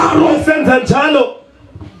vachidaro senza njalo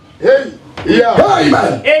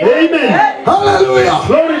amen amen haleluya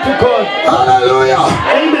glory to God haleluya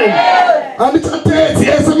amen handichatedzi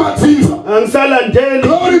ese madzinza angisalandeli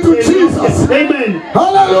Glory to Jesus. amen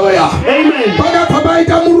haleluya amen pakabva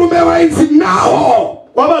paita murume wainzi Naho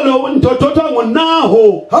kwaba lo ndododwa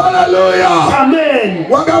nguNaho haleluya amen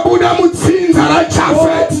wakabuda mutsinza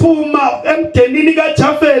raJafeti waphuma emdenini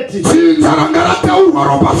kaJafeti tsinza ranga rataurwa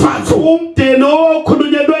ropafadzo umdeni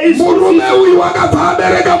okhulunyelwa izwi murume uyu wakabva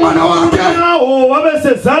abereka mwana wake Naho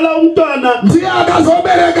wabesezala umntwana ndiye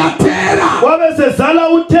akazobereka Tera wabesezala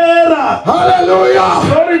uTera haleluya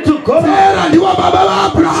glory to God Tera ndiwa baba wa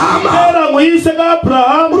Abraham. Tera nguyise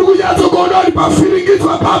kaAbraham. Urikunyatsokuona kuti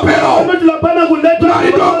pafiringidzwa papero. Kuti lapana kuletwa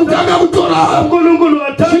Marito akutanga kutora. uNkulunkulu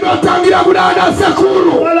wathatha. Zvinotangira kuna ana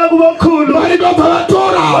sekuru. Wala kubakhulu. Marito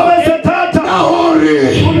pavatora. Wabesethatha.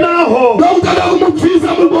 Nahori. Unaho. Ndokutanga kumubvisa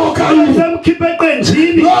muboka. Semkhiphe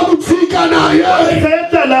eqenjini. Ndokutsika naye.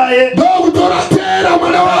 Wabesetha naye. Ndokutora Tera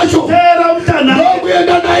mwana wacho. Tera umntana.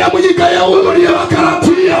 Ndokuyenda naye munyika yeUri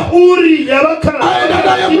yavaKaratia. Uri yabakhala. Aenda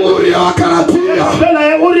naye muUri yavaKaratia. Phela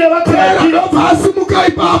yeUri Tera yabakhala. ndobva asimuka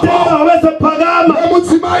ipapo. Wabesephakama.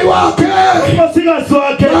 Nemudzimai wake. Unkosikazi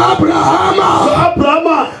wakhe. Abrahama.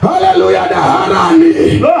 Abrahama. Haleluya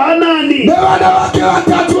naHarani. Lohanani. Nevana vake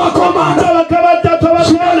vatatu vakomana. Abakabathathu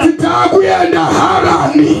abafana. Takuyenda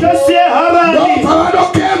Harani. Sesiye Harani. Ndobva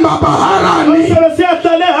vanokemba paHarani.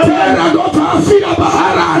 Sebesiyahlala eHarani. Tera ndobva afira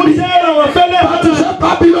paHarani. Tera wafele Vatu eHarani.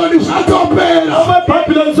 zveBhabhironi zvatopera.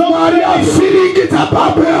 AmaBhabhiloni Mwari afiringidza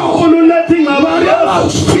Bhabhel. ukhululethi Mwari ngababa.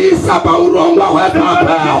 avafisa paurongwa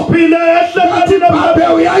hweBhabhel. Phile ehlabathini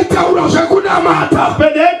Bhabhel yaitaura zvekunamata.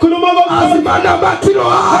 Phela ekhuluma Asi kokho. manamatiro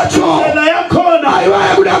acho Phela yakhona. aiva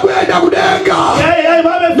ekuda kuenda kudenga. Hey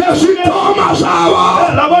babe Nezvitoma zvava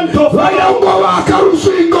labonto vainangovaka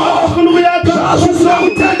rusvingo khulukuyakha. zvasvisina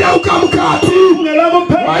kutendeuka mukati. Ungela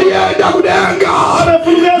kuphela. Vaienda kudenga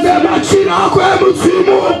Abefulukeza. nemachira ako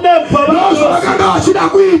emudzimu. Ndozvavakanga vachida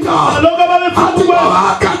kuita. Alonga babe Ati fulukwa.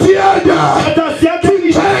 vavaka tiende. Atasiyakhe.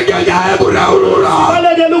 Chenge nyaya yekuraurura.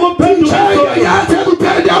 Balekela ukuphendula Chenge isono. nyaya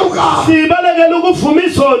dzekutendeuka. Sibalekela ukuvuma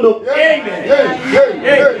isono.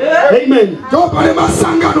 Amen. Ndopane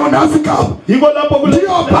masangano nhasi kapa. Yiko lapho kule.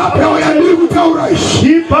 Ndiyo Bhabhel yandiri kutaura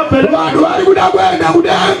izvi. Ibhabhela. Vanhu vari kuda kuenda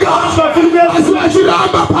kudenga. Asi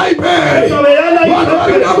vachiramba bhaibheri. Vanhu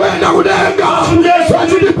vari kuda kuenda kudenga.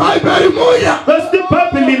 Vachiti bhaibheri muya. Besti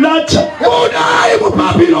Babylon lacha. Budai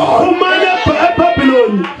muBhabhironi. Umane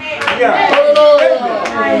eBhabhiloni.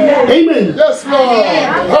 Amen. Yes, Lord.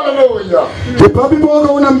 Hallelujah. Ndibhabhi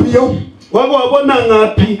wakaona mbiyo. Wako wabona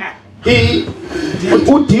ngaphi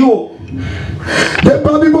udiwo?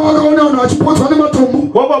 Ndibhabhi wakaona vanhu vachipotswa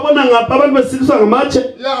nematombo. Wako wabona ngaphi abantu besiliswa ngamatshe?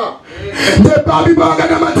 Yeah. Ndibhabhi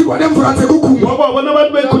vakanamatirwa nemvura dzekugungwa. Wako wabona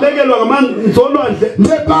abantu bekhulekelwa ngamanzi olwandle?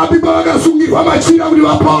 Ndibhabhi vakasungirwa machira kuti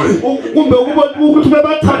vapore. Kumbe ukuthi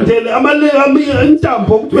bebathandele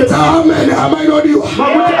intambo ukuthi Ita amen hama inodiwa.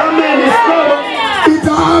 makuthi amen isihloko.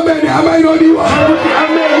 Ita amen hama inodiwa. Makuthi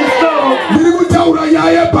amen isihloko. Ndiri kutaura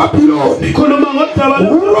nyaya yeBhabhironi. Khuluma ngodaba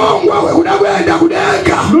Urongwa hwekuda kuenda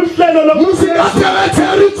kudenga. luhlelo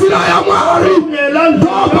Musingatevedzeri nzira yaMwari.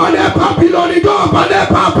 Ndoba neBhabhironi, ndoba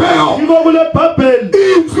neBhabhel. yiko kule Babheli.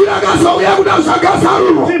 Inzwi rakazouya kuna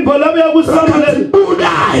zvakazarurwa. Imbo labo yakusamulela.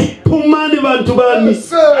 Budai. Phumani bantu bami.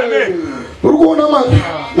 Uri kuona mani?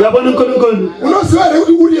 Yabona uNkulunkulu. Unoziva here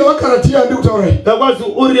kuti Uri yavaKaratia ndiri kutaura iyi. Yakwazi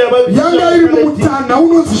Uri Yanga iri mumutana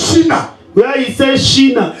unonzi Shina. uyayise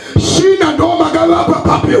Shina. Shina ndo makavapa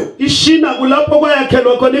Bhabhel. Ishina kulapho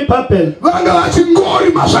kwayakhelwa khona iBhabheli. Vanga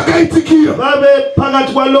vachingorima zvakaitikira. Babe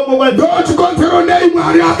phakathi kwaloko kwenza. Ndochikonzero nei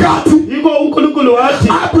Mwari akati. Yiko uNkulunkulu wathi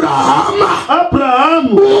Abraham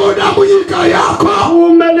buda munyika yako.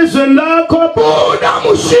 phuma elizweni lakho. Buda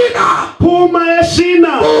muShina. Phuma eShina.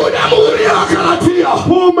 Buda muUri yavaKaratia.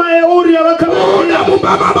 Phuma eUri Buda yavaKaratia.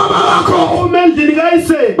 mubaba vako. Phuma endlini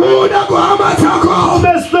kayise. Buda kuhama dzako.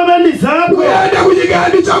 Phuma esihlobeni zakho. Kuenda kunyika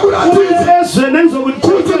yandichakuratidza. Ezweni engizokuthi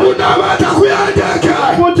Kuti kunamata kuyendeke.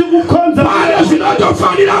 ukuthi kukhonza Pane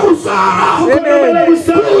zvinotofanira kusara. kumele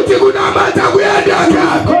kusala Kuti kunamata kuyendeke.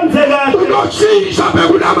 khonze kahle. Unochinja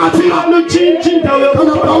pekunamatira. Alutshintshi indawo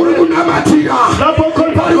Kana pauri yokukhonza. kunamatira. Lapho Pari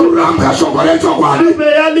khonza kurambwa shoko rechokwadi. ube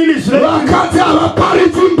yalilizwe. Vakadzi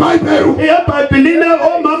havaparidzi muBhaibheri. eBhabhilini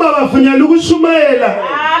omama bavunyelwa ukushumayela.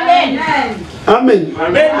 Amen.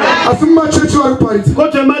 Asi mumachechi vari kuparidza.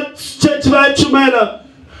 Kodwa emachechi bayachumayela.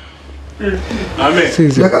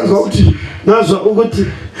 Ndakanzwa kuti Ngazwa ukuthi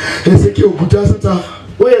Hezekiya guta asati afa.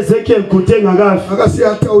 uEzekiel kude engakafi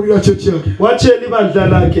Akasiya ataurira chechi yake. watshela ibandla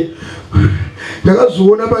lakhe.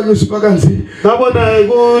 Ndakazoona panyuzi pakanzi Ngabona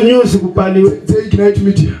ku-news kubhaliwe dze-Ignite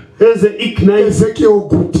Media. eze Ignite. Hezekiya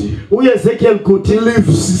uguti uEzekiel kude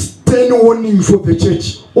leaves 10 warning for the church.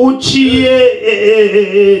 uchiye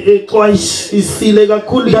xwayisile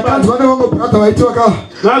kakhulu Ndakanzwa nevamwe brother vaiti ngazwa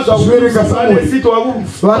vakazviverenga Samuel. sithi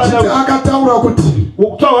Vachiti akataura kuti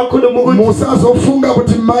musazofunga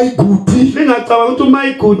kuti maiguti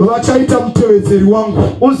vachaita mutevedzeri wangu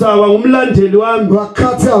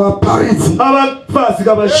vakadzi havaparidzi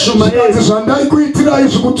zvinanzi zvandaikuitirai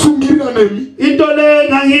zvikutsungirira nemi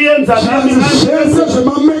zvese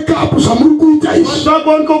zvemamakeup zvamuri kuita izvi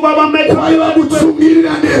vaiva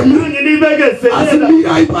kutsungirira nemi asi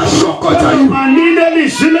mirai pashoko chaivo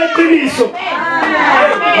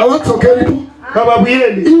havadzokeripo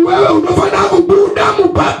iwewe unofanira kubuda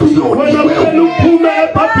mubhabhironi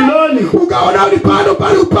ukaona uri pano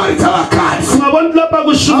pari kuparidza vakadzi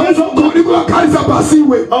hauzogoni kuvakaridza pasi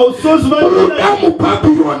iwe buda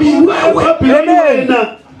mubhabhironi iwewe.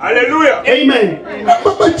 Hallelujah. Amen.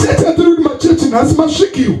 Machechi atiri kuti machechi nhasi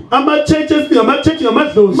masvikiwo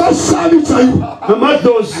masavi chaiwo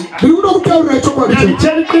ndiri kuda kutaurira chokwadi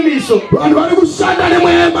vanhu vari kushanda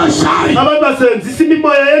nemweya yemashari vanhu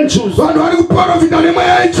vari kuprofita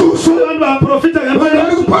nemweya yenjusu vanhu vari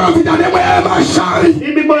kuprofita nemweya yemashari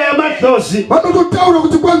vanototaura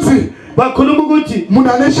kuti kwanzi bakhuluma ukuthi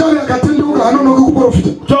munhu ane shari akatenduka anonoki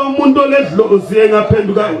kuprofita umuntu oledlozi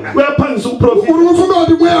engaphenduka uyaphangisa ukuprofita uri kufunga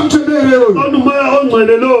kuti mweya mtendere umoya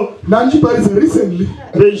ongcwele lo nanjibhalize recently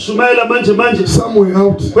bengishumayela manje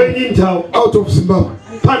somewhere kwenye indawo out of Zimbabwe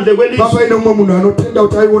phandle kwelizwe baba ine umwe munhu anotenda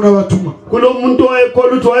kuti ayiona vatumwa kulo muntu wayekhola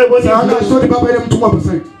ukuthi wayebona angashoti baba ine mtumwa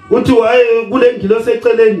beside uthi waye kule ngilosi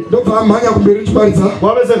eceleni ndobva amhanya kumberi chiparidza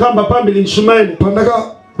wabe sehamba phambili ngishumayele pandaka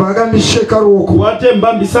vakandisheka ruoko wate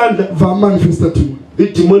mbamba isandla vamanifesta timwe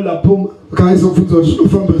idimoni laphuma kaizobvunza kuti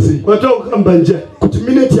zvinofamba sei kwatokuhamba njani kuti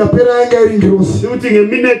mineti yapera yanga iri ngirosi kuti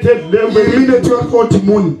ngeminete mineti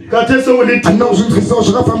yakotimoni kathese ulithi andinozvinzwisawo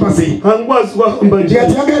zvakafamba sei angikwazi kwahamba njani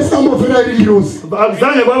ndikati yanga isambofera iri ngirosi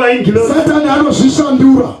akuzange kwaba ingilosi satani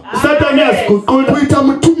anozvishandura satani yaziguqula kuita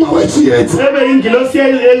mutumwa wechiedza ebe ingilosi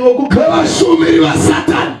yokukhala vashumiri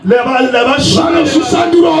vasatani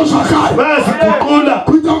vanozvishandurawo zvakare bayaziguqula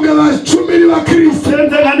kuita kunge vashumiri vakristu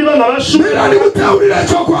senzekani vangavashumiri mirani kutaurira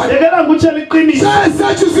chokwadi ekela ngutshela iqiniso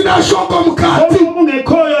sese chisina shoko mukati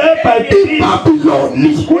okungekhoyo ebhayibhelini ibhabhiloni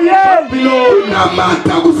kuyebhabhiloni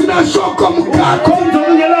unamata kusina shoko mukati khonza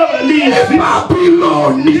okungelava lizwi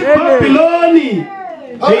ibhabhiloni ibhabhiloni.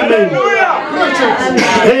 Amen.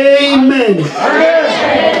 Amen.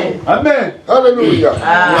 Amen. Hallelujah.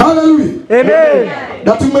 Hallelujah. Amen.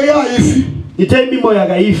 Dati mweya ifi itemi moya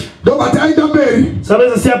kaifi ndobati aida mberi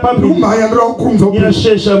sabeza siya phambili umhanya ndira ukurumza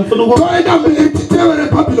ngiyashesha mfuna uko toenda mberi titevere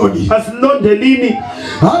Babyloni asilondelini.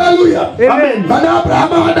 Hallelujah. Amen. Bana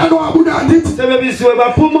Abraham wadano wabuda anditi sebebisiwe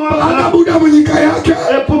baphuma anabuda munyika yake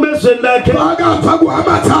ephume ezweni lakhe bakapfa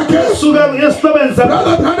kuhamba dzake suka esihlobeni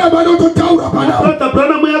brother banototaura pana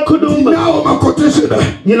brana muyakhuluma nawo makoteshena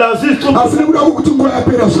ngilazi isicubu asikuda ukuthi nguya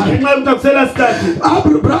yapera zvake ngenxa yokuthi akusela sikhathi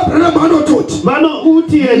brother manototi mano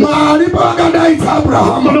uthi yena mali pakadaidza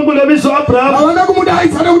Abraham uNkulunkulu ebizo Abraham avana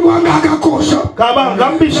kumudaidza nekuti wanga akakosha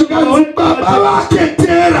ngambishubaba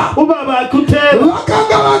vaketera ubaba akuthela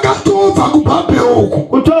vakanga vakatobva kubhabhelo uku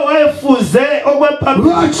kuthiwa wayefuze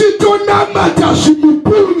okwebhabhelo vachitonamata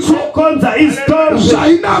zvimibvunzo khonza isitori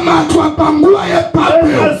zvainamatwa panguva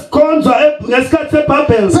yebhabhelo ezikhonzwa ngesikhathi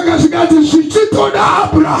sebhabhelo saka zvikati zvichitoda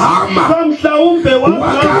Abrahama mhlawumbe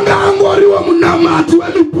wakanga angoriwe munamati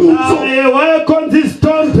wemibvunzo wayekhonza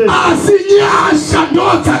izitombe asi nyasha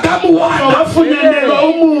ndodzakamuwana wafunyanelwa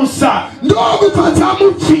umusa ndokubva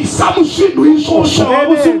dzamubvisa muzvinhu izvozvo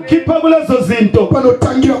wabusukhipha kulezo zinto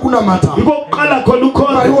panotangira kunamata yiko kuqala khona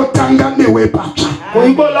ukhona variotanga newe patsva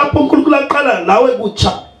yiko lapho uNkulunkulu aqala lawe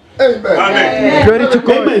kutsha. Amen. Glory to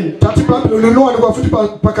God. Amen. Tati Babylon inowanikwa futi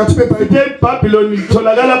pakati peBhayibheli. Babylon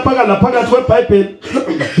itholakala phakathi kweBhayibheli.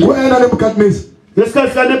 Nguyena neBukadnezar.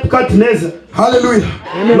 Ngesikhathi kaNebukadnezar. Hallelujah.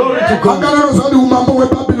 Glory to God. Akanozali umambo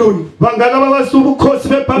weBabylon. Bangaka babasi ubukhosi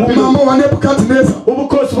beBabylon. Umambo waNebukadnezar.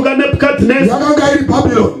 Ubukhosi bukaNebukadnezar. Yakanga iri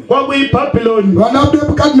Babylon. KwakuyiBabylon.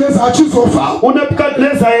 WaNebukadnezar achizofa.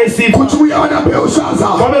 uNebukadnezar esifa. Kuchiuya wanaBelshaza.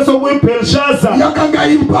 Kwabe sokuyiBelshaza. Yakanga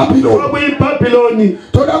iri Babylon. KwakuyiBabylon.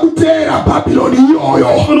 Toda kutera Babylon iyoyo.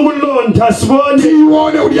 Ufuna ukulonda sibone.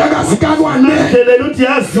 Iwone kuti yakazikanwa ne. Ndelela uthi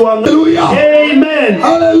yaziwa. Hallelujah. Amen.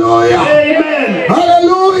 Hallelujah. Amen.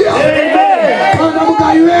 Hallelujah. Amen. Kana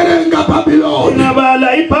mukayiverenga Babylon.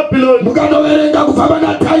 Nabala iBabylon. Mukanoverenga kubva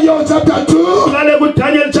Daniel chapter 2. Kale ku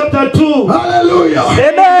Daniel chapter 2. Hallelujah.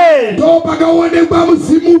 Amen. Ndo pakaonekwa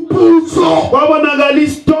muzimuputso. Kwabonakala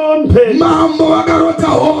isitombe. Mambo vakarota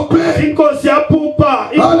hope. Inkosi yaphupha.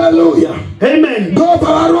 Hallelujah. Amen. Ndo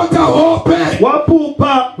pavarota hope.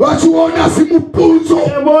 Waphupha. vachiona simupunzo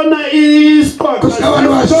ebona isiqoqo kusina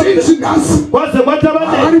vanhu vazhinji nhasi kwaze kwathi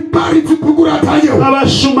abanye havariparidzi bhuku raDhanieri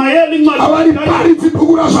abashumayeli incwadi havariparidzi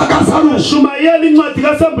bhuku razvakasarudzwa abashumayeli incwadi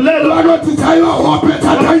kaSambulelo vanoti dzaiva hope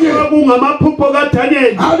dzaDhanieri kungamaphupho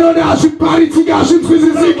kaDaniel anoni hazviparitsiki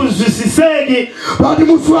hazvinzwisisiki kuzwisiseki vati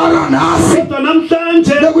musi waranhasi kodwa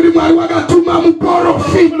namhlanje nekuti Mwari wakatuma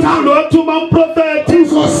muprofita uNkulunkulu wathuma umprofeti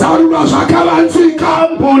kuzozarura zvakavanzika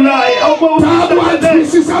ambula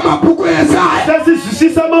takuanzwisisa mabhuku eSaya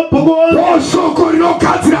sasizwisisa amabhuku ndoshoko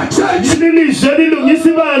rinogadzira chechi lilizwe lilungisa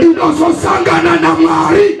vanhu inozosangana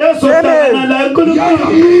naMwari ezosangana la uNkulunkulu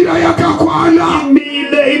yakamira yakakwana.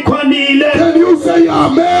 imile ikhwanile Can you say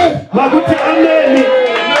amen? makuthi amen.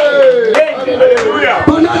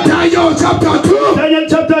 Pana Daniel chapter 2 Daniel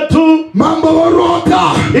chapter 2 mambo vorota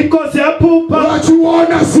inkosi yaphupha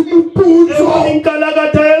vachiona simupunzo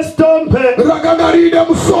inkalakatha yesitombe rakanga rine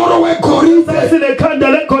musoro wegoride. sasilekhanda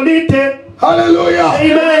legolide. Hallelujah.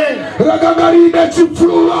 Amen. Rakanga rine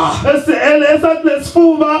chipfuva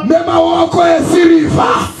esasilesifuba nemaoko esirivha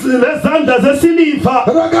lezandla zesiliva.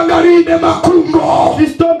 rakanga rine makumbo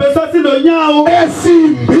isitombe sasilonyawo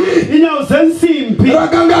esimbi inyawo zensimbi.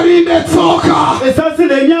 rakanga rine tsoka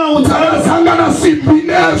esasilenyawo dzakasangana simbi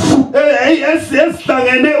nefu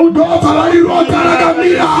esihlangene ndobva varirota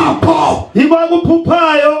rakamira apo. yibo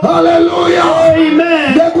akuphuphayo. Hallelujah.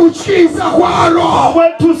 Amen. Nekutyisa kwaro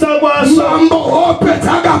kwethusa kwaso mambo hope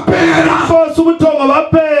dzakapera inkosi ubuthongo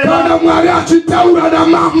baphela. kana Mwari achitaura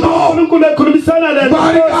namambo uNkulunkulu ekhulumisana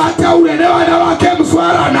Mwari ngataure nevana vake musi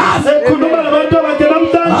waranhasi ekhuluma nabantu bakhe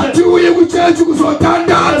namhlanje. hatiuyi kuchechi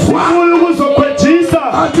kuzotandadzwa uyu kuzokhwejisa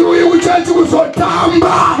hatiuyi kuchechi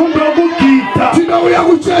kuzotamba kumbe ukugida. tinouya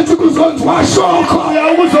kuchechi kuzonzwa shoko. uya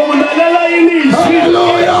ukuzokulalela ilizwi.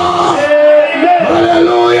 Hallelujah. Amen.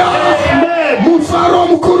 Hallelujah. Amen. Mufaro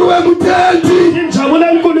mukuru wemutendi injabulo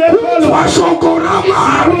enkulu yekholo kuzwa shoko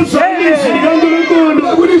raMwari kuzwa ilizwi likaNkulunkulu.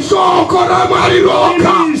 nekuti shoko raMwari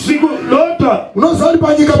roka. ilizwi lodwa Unoziva kuti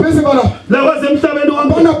panyika pese pana lakwasemhlabeni wonke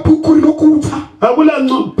hapana bhuku rinokudza akula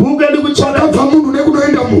bhuku elikutshala chakabva munhu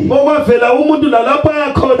nekunoenda munhu. okwavela umuntu lalapho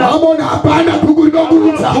ayakhona. Hamona hapana bhuku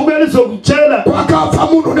rinokudza bhuku elizokutshela kwakabva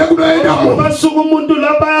munhu nekunoenda munhu. basuka umuntu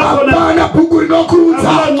lapho ayakhona. Hapana bhuku rinokudza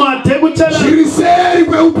akula ncwadi ekutshela zviri seri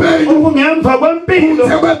kweupenyu okungemva kwempilo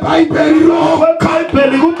kunze kwebhaibheri roka.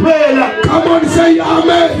 kwebhayibheli kuphela. Come on, say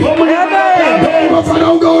amen. Unofana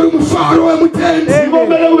kunge uri mufaro wemutendi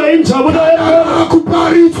kumele kube injabulo yekholo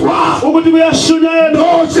akuparidzwa ukuthi kuyashunyayelwa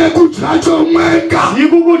ndochekudya chomwenga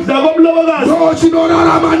yikukudla komlobokazi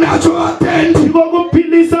ndochinorarama nacho vatendi.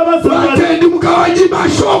 yikokuphilisa abazalwane Vatendi mukavanyima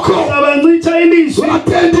shoko abancicha ilizwi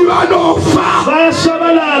vatendi vanofa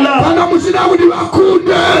bayashabalala. kana muchida kuti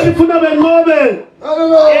vakunde. ifuna benqobe.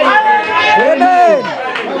 Amen.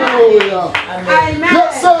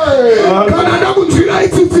 Yes, sir. kana ndakunzwira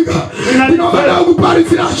itsidzika ndinofana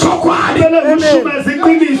kuparitsira chokwadi. kumele ushumeze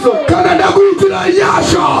iqiniso. kana ndakuitira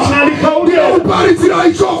nyasha naliphawulile ndinokuparitsira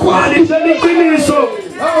ichokwadi. nalitshela iqiniso.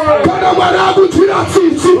 kana mwana akunzwira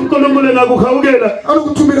tsitsi uNkulunkulu engakukhawukela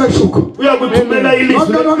anokutumira ishoko. uyakuthumela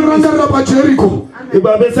ilizwi. Vakana vanorangarira paJeriko.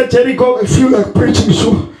 ibaba eseJeriko I feel like preaching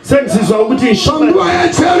sure. sengizizwa ukuthi ishumayela Panguva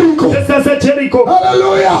yeJeriko. esaseJeriko.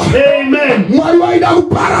 Hallelujah. Amen. Mwari waida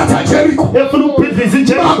kuparadza Jeriko. efuna ukubhidliza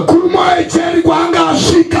iJeriko. Magumo eJeriko anga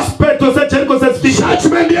asvika. isiphetho seJeriko sesifika.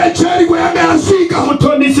 Judgment yeJeriko yanga yasvika.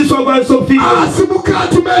 ukuthonisiswa kwayo sofika. Asi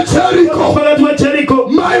mukati meJeriko phakathi kweJeriko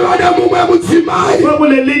maiva nemumwe mudzimai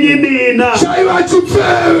kwakulelinye inina chaiva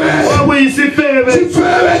chifeve. kwakuyisifebe.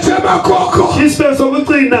 Chifeve chemakoko isifebe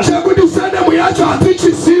sokucina chekuti senemu yacho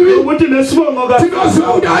hatichizivi. ukuthi lesibongo kahle Tinoziva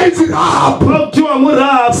kuti haidzi Rahabu. kwakuthiwa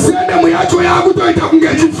nguRahabu. Senemu yacho yakutoita kunge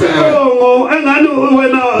chifeve. Songo engani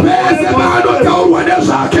wena Pese vanotaurwa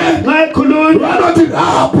nezvake nxa ekhulunywa vanoti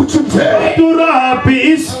Rahabu chifeve. uRahabu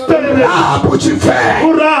isifebe. Rahabu chifeve.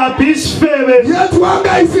 uRahabu isifebe Yetu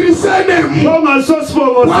anga isiri senemu. ongaso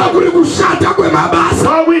sibongo Wakuri kushata kwemabasa.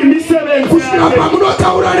 kwakuyimisebenzi Kusvika yakhe.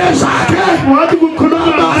 pamunotaura nezvake wathi kukhulunywa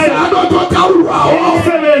mabasa naye anototaurwawo.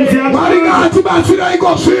 imisebenzi Mwari yakhe. ngatibatsira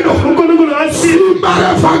iko zvino. uNkulunkulu asiza Simba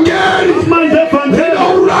revhangeri amandla evangeli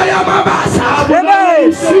rinouraya mabasa.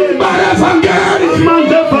 Simba revhangeri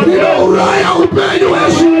amandla evangeli rinouraya upenyu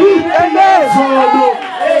hwezvivi. Zono.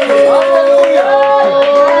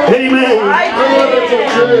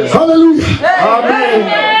 Amen.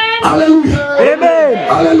 Hallelujah. Amen. Hallelujah.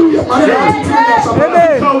 Hallelujah. Mwari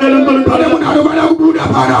ngatibatsira. Khawukela uNkulunkulu. Pane munhu anofana kubuda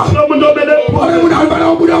pana. Umuntu obele Pane munhu anofana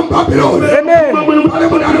kubuda muBhabhironi. Pane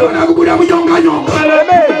munhu anofana kubuda munyonganyonga.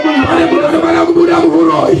 Pane munhu anofana kubuda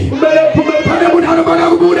muuroi. Pane munhu anofana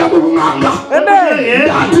kubuda muung'anga.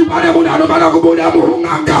 Ndati pane munhu anofana kubuda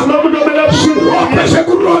muung'anga. Zvirope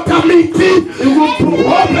zvekurota kurota miti,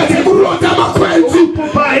 opete kurota makwenzi,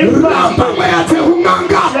 ramba maya te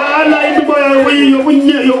hunganga,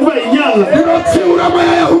 nirotiura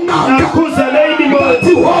maya ya hunganga,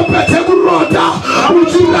 opete kurota,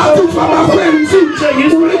 uchilatufa makwenzi,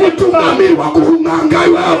 uli kutungamirwa kuhunganga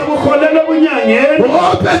iwewe,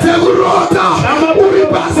 opete kurota, uli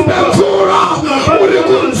basi bemfura, uli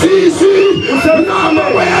kunzizi, ramba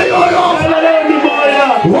maya yoyo,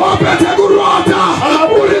 opete kurota,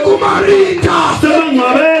 uli kumarinda,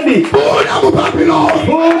 una mupapiloni.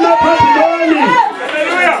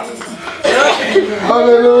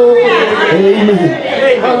 Hallelujah.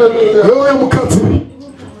 Amen. Hallelujah. Wewe mukatiri.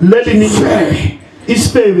 Let it be.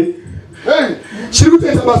 Ispewe. Hey,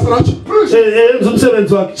 shirikuteta basa racho.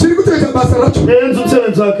 Umsebenzi wakhe. Shirikuteta basa racho.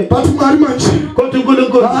 Umsebenzi wakhe. Bathi mwari manje. Kodwa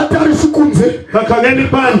uNkulunkulu Hatari sikunze. kakhangela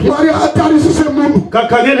iphandle. Mwari hatari sisemunhu.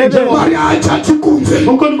 Kakhangela njengo. Mwari achathi kunze.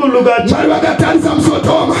 uNkulunkulu kathi. Mwari wakatari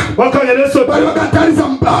samsodoma. Wakhangela Mwari eSodoma. wakatari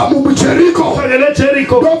sambamu Jericho. Wakhangela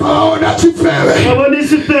eJericho. Ngobaona chifewe. Wabona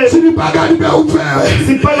isifebe. Sibakani beufewe.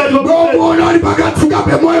 Siphakathi kokuphela. Ngobona libakathi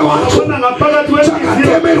ngabe moyo wakho. Wabona ngaphakathi wenhliziyo.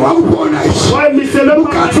 Chakatemeli wakubona ishi. Wayemisele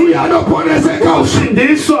Ukathu uyanobonezeka ushi.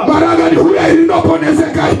 usindiswa. Maragani huya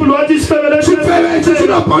ilinobonezeka ishi. uNkulunkulu wathi isifebe leso. Chifewe ichi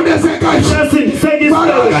sinobonezeka ishi. Sasindiseka isifebe.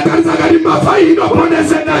 Maragatarisa kani mafa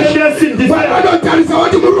inobonezeka ishi. Maragatarisa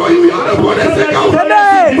wati muroyi uyanobonezeka ushi.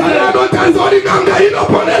 Maragatarisa wati nganga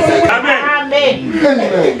inobonezeka.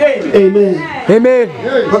 Amen. Amen.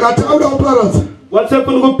 Wakataura uparadza.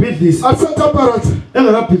 Watsefuna ukubhidlisa. Asata paradza.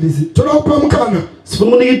 Engakabhidlisi. Toda kupa mukana.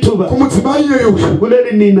 Sifuna ukunika ithuba. Kumudzimai iyeyo.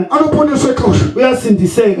 Kuleli nina. Anoponeseka ushi.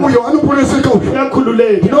 Uyasindiseka. Uyo anoponeseka ushi.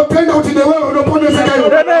 Uyakhululeka. Ndinotenda kuti newewe unoponeseka iwe.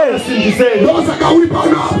 Uyasindiseka. Ndosaka uri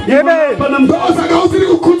pano. Amen. Ndosaka usiri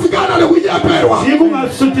kukhudzikana nekunyeperwa.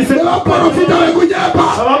 Yikungasuthiseka. Nevaprofita vekunyepa.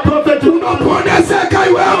 Abaprofeti Unoponeseka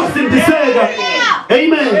iwewe. uyasindiseka.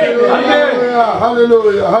 Amen.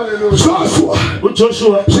 Hallelujah. Hallelujah. Joshua.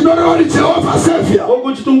 uJoshua. Zvinoreva kuti Jehovha Savior.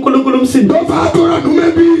 Ukuthi uNkulunkulu umsindise. Ndobva atora nhume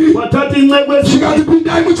mbiri. Wathatha inceku ezikhe Zvikati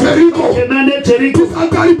pindai muJeriko. nane eJericho.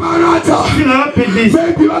 Tisatari paradza. Singakabhidlisi.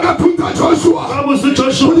 Maybe vakabvunza Joshua. Babuza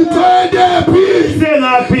uJoshua. Kuti toendepi.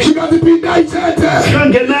 Sengaphi. Zvikati pindai chete.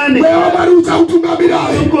 Kangenani. Wewe Mwari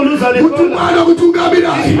uchakutungamirai. uNkulunkulu uzalikhona. Mutumwana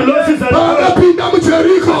kutungamirai. Ilosi zalikhona. Vakapinda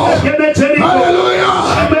muJeriko. Ngena eJericho. Haleluya.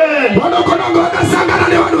 Amen. Vanogona kunge vakasangana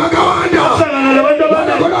nevanhu vakawanda. Hlangana nabantu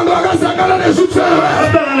abaningi. Vanogona kunge vakasangana nezvifeve.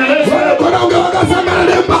 Hlangana nezifo. Vanogona kunge vakasangana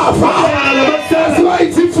nembavha. Asi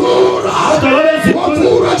vaidzipfuura.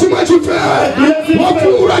 Wapfuura chimwe chifeve.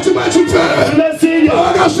 Wapfuura chimwe chifeve.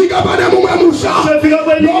 Vakasvika pane mumwe musha.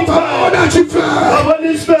 Ndobva vaona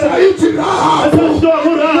chifeve. Chaiti Rahabu.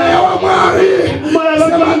 Mweya waMwari.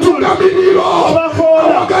 Sematungamiriro.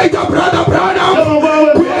 Awakaita brother Branham.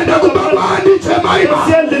 Kuenda kubabani chemaima.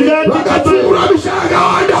 Vakapfuura misha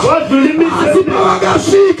yakawanda. Asi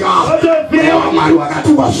pavakasvika. Mweya waMwari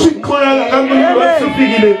wakati wasvika.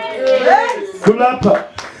 kulapha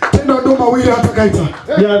Tenda ndo mawiri atakaita.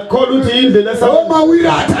 yakholwa ukuthi indlela Ndo mawiri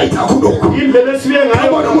ataita kunoku. indlela esibuye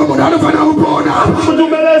ngayo Bona mwe munhu anofanira kupona. umuntu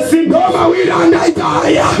kumele esimbe Ndo mawiri andaita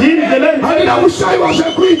haya. indlela Handina kushayiwa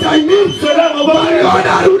zvekuita ini. endlela ngoba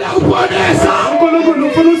Mariona arikuda kuponesa. uNkulunkulu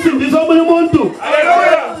ufuna usindisa omunye umuntu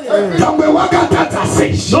Nyangwe wakatadza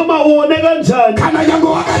sei. noma uone kanjani Kana nyangwe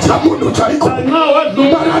wakadya munhu chaiko. nxa wadluma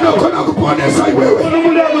Mwari anogona kuponesa iwewe.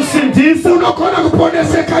 uNkulunkulu uyakusindisa Unogona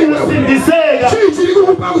kuponeseka iwewe. sindiseka Chii chiri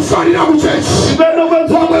kukupa kusvarira muchechi.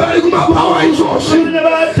 ibenokwenza Vamwe vari kumapawa izvozvi. abanye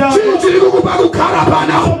badala Chii chiri kukupa kugara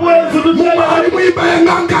pana. okwenza ukuthi Mwari muimba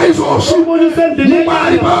yen'anga izvozvi. umuntu usendlini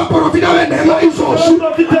Mwari pavaprofita venhema izvozvi.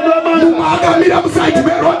 uprofitela abantu Mumwe akamira musaiti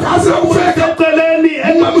merotasi rekupfeka. eceleni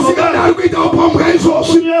Mumwe musikana ari kuita upombwe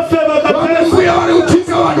izvozvi. uyafeba Vamwe kaphezulu mbuya vari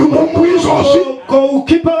kutyisa vanhu mumbu izvozvi.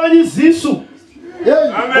 ukhipha abanye izisu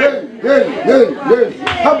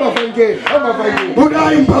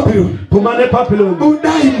Budai muBhabhiloni. phumane eBhabhiloni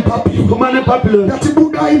Budai muBhabhiloni. phumane eBhabhiloni Ndati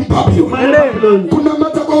budai muBhabhiloni. phumane eBhabhiloni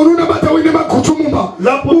Kunamata kwaunonamata uine maguchumumba.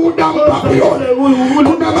 lapho Buda muBhabhiloni.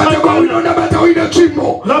 Kunamata kwaunonamata uine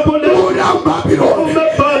tsvimbo. lapho Buda muBhabhiloni.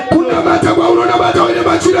 Kunamata kwaunonamata uine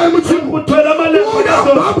machira emutsvimbo. uthwala Buda amaleko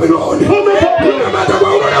muBhabhiloni. Kunamata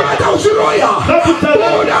kwaunonamata uzviroya.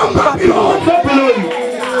 Buda muBhabhiloni. eBhabhiloni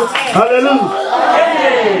haleluya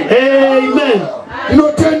amen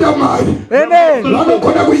Inotenda Mwari.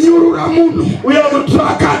 Vanogona kunyurura munhu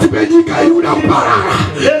pakati penyika iri kuda kuparara.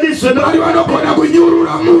 elizwe Mwari vanogona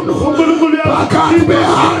kunyurura munhu uNkulunkulu pakati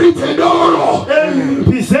pehari dzedoro.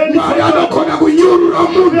 empizeni Mwari anogona kunyurura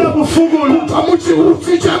munhu uyakufukula kubva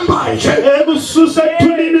muchiutsi chembanje. ekususa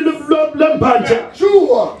ethulini lembanje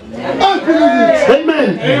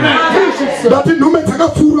Amen. That nhume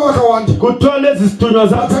dzakapfuura vakawanda. Kutole zisitunywa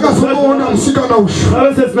za dzakazoona musikana ushu.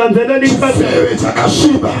 Asesinanzelela Chifeve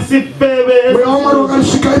chakasviba. Isifebe. Mweya waMwari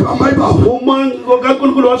wakasvika ipamba ipapo. Umwangu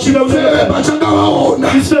wakankulunkulu wasvika Chifeve pachakavaona.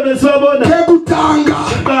 Isifebe sivabona. Kekutanga.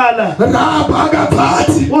 Kala. Rahabhu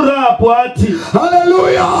akabati. Urahabhu ati.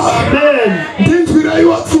 Haleluya. Amen.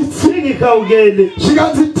 Ndinzwiraiwa tsitsi. Ndingikaukele.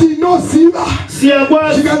 Zvikanzi tinoziva.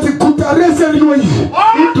 Siyakwazi. Zvikanzi guta rese rinoizi.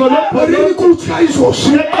 Idolobho riri kutya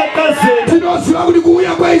izvozvi. Tinoziva kuti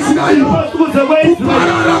kuuya kwaIsraeri.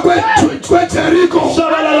 Kuparara kweJeriko.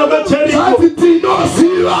 Zvanzi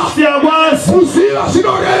tinoziva. Kuziva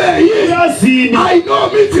zvinorevei. I know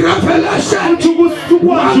means revelation.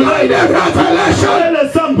 Wakaine revelation.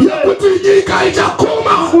 Yekuti nyika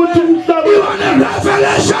ichakoma. Iva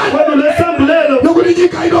nerevelation. Nokuti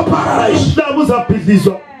nyika inoparara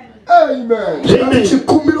izvi. Amen.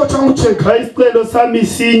 Chikumbiro changu cheka. Isicelo sami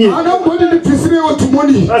sinye. Anamboni ndibvisirewo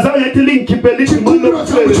dhimoni. Azange ethi lingikhiphe Chikumbiro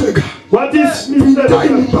changu cheka. What is Pindai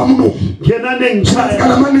mumba muno. Ngenani ngikhaya.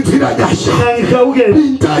 Kana manitsira nyasha. Ngikawukele.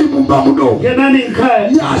 Pindai mumba muno. Ngenani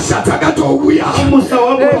ngikhaya. Nyasha dzakatouya. Umusa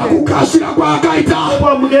wabo Kukashira kwaakaita.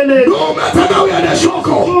 kwamukelele. Nhume dzakauya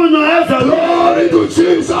neshoko. Uno eza Glory to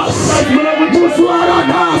Jesus. Muswara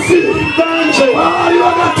nhasi. kanje. Mwari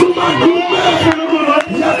vakatuma nhume.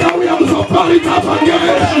 Yakauya kuzoparidza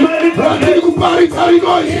vhangeri. Ratiri kuparidza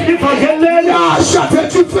rinoi. Ivakelele. Nyasha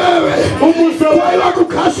dzechifeve. Umusa Waiva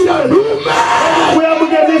kukashira nhume.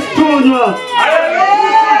 uyamukele isithunywa.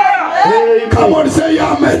 Come on, say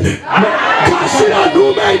amen. Kashira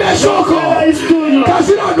nhume ine shoko.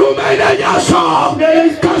 Kashira nhume ine nyasha.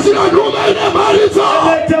 Kashira nhume ine maridza.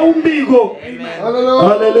 Lethe umbiko.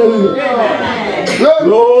 Hallelujah.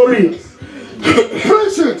 Glory.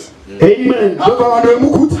 Amen. Baba vanhu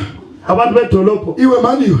vemuguta. Abantu bedolopho. Iwe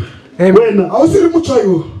mani iwe. Wena Hausiri mutsva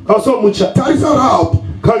iwe. awusomutsha. Tarisa Rahabhu.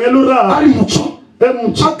 Khangela urahabhu Ari mutsva.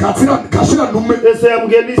 emutsha. Kashira nhume.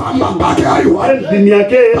 Eseyamukela Pamba pake ari one. endlini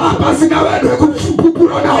yakhe. Pasina vanhu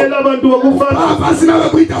vekupupura nawo. Kela abantu bokufana. Pasina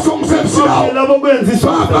vekuita somusevisi nawo. Kela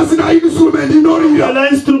bokwenziswa. Pasina instrument inorira. Kela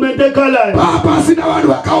instrument ekhalayo. Pasina vanhu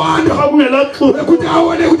vakawanda. Akungela xhuku. Vekuti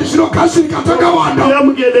aone kuti zvinokashirika takawanda.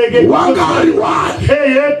 Yamukeleke. Wanga ari one.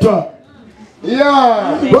 Eyedwa.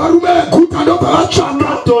 Varume veguta ndobva vatsvaka.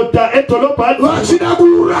 Madoda edolobho athi Vachida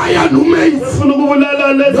kuuraya nhume idzi. ufuna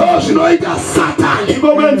ukubulala lezi. Ndo zvinoita Satani. Iko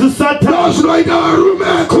kwenza uSathane. Ndo zvinoita varume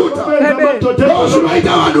veguta. Kwenza amadoda Ndo zvinoita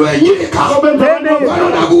vanhu venyika.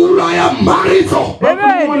 Vanoda kuuraya mharidzo.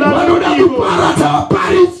 Vanoda kuparadza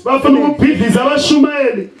vaparidzi. Bafuna ukubhidliza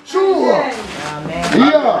abashumayeli.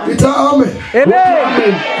 Ita amen.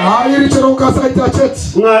 Amen. Hayi richero ukasaita church.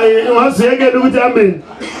 Ungaziyekela ukuthi amen.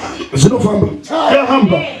 Zvinofamba.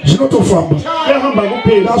 Yahamba. Zvinotofamba. Yahamba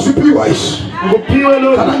kuphela. Ndazvipiwa izvi. Nguphiwe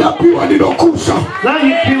lo. Kana ndapiwa ndinokusha.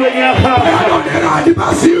 Nangiphiwe ngiyahamba. Ayadonera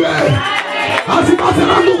handimazive. Asi basa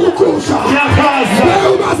rangu kukusha. Ngiyahaza.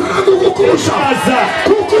 Leo basa rangu kukusha. Haza.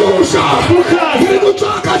 Kukusha. Ndiri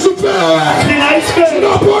kutsvaka chifeve. Ndingayisifela.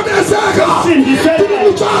 Chinoponeseka. Ndiri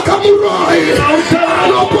kutsvaka muroyi.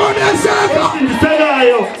 Anoponeseka.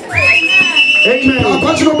 Sindisekayo. Amen.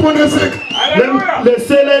 Apa chinoponeseka.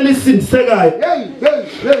 Lesela elisindisekayo.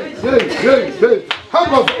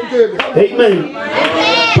 Amen.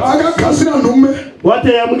 Akakasira nhume. Wathi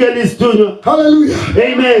eyamukela isithunywa. Hallelujah.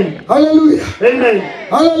 Amen. Hallelujah. Amen.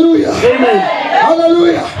 Hallelujah. Amen.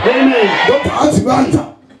 Hallelujah. Amen. Ndobva adzivanza.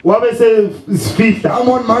 Wabe sezifihla. Come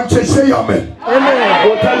on man, church, say amen.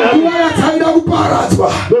 Amen. Othanda Uyathaida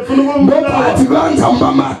kuparadzwa. befuna Ndobva ukubulala. adzivanza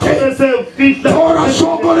mumba make. Besefihla. Tora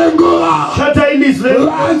shoko renguva. Thatha ilizwi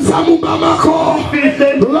Lanza mumba mako.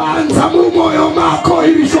 lefihle Lanza mumoyo mako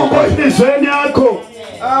iri shoko. ezweni yakho.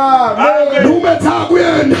 Nhume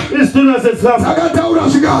dzakuyenda. Isithunywa sesihamba. Dzakataura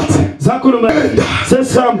zvikati. Zakhuluma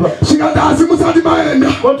sesihamba. Zvikati asi musati maenda.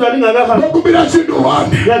 Kodwa lingakahambi. Ndokumbira chinhu one.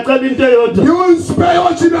 Ngiyacela into eyodwa.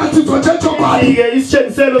 Newspaper chiratidzo chechokwadi. Ike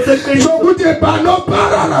isitshengiselo seqiniso. Chokuti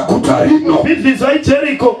panoparara guta rino. Bhidlizwa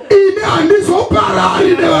iJeriko. Ine handizoparari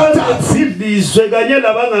nevatadzi. Bhidlizwe kanye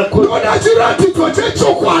labangakhulu. Ndoda chiratidzo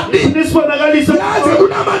chechokwadi. Nisibonakaliso. Yazi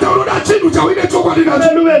kunamata unoda chinhu chawine chokwadi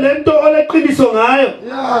nacho. Ube lento oleqiniso ngayo.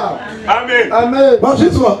 Amen.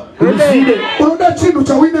 Wazvizwa? Uzile. Unoda chinhu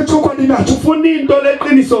chawine chokwadi nacho. Ufuna into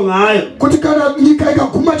oleqiniso ngayo. Kuti kana nyika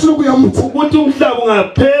ikaguma chinokuyamutsa. Ukuthi umhlaba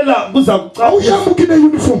ungaphela kuza kucaphula. Auyamuki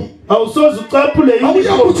neuniform. Awusoze ucaphule uniform.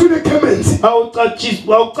 Auyamuki unegarments.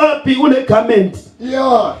 Awucathiswa, awucaphi unegarment.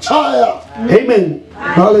 Chaya. Amen.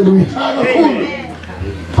 Hallelujah. Amen.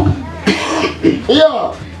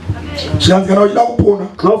 Zvikanzi kana uchida kupona.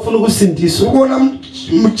 Xa ufuna ukusindiswa. Ukuona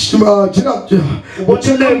jina Ubona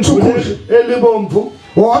ilembu elibomvu.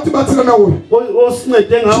 wathi bathina nawe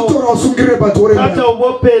osincede ngawo sitora usungire batore thatha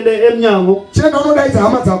ubophele emnyango tshena unodayidza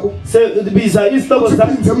hama dzako biza isihlobo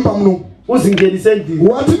sakho upinze mumba muno uzingenise endlini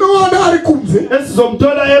wathi nowana ari kunze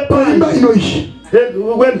esizomthola ephandle imba inoishi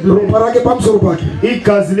kwendlu ropa rake pamusoro pake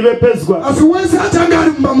igazi libe phezu kwakhe asi wese achange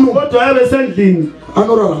ari mumba muno kodwa yabe sendlini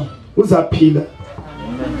anorarama uzaphila.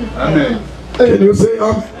 Amen. Can you say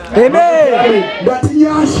amen? Amen. Ngathi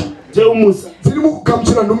nyasha nje umusa ziri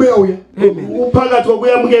mukugamtshira nomeya uya uphakathi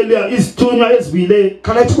kokuyamukela izithunywa ezibileyo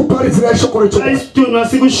kana chikuparidzira ishoko recho isithunywa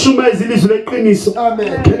sikushumayeza ilizwi leqiniso.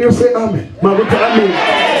 Can you say amen? Makuthi amen.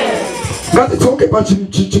 Ngathi tsonke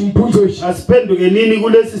pachimbunzo ichi asiphenduke nini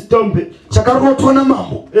kulesi sithombe chakarotwa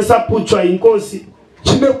namambo esaphutshwa inkosi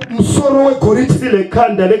chine musoro wegolide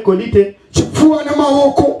silekhanda legolide chipfuwa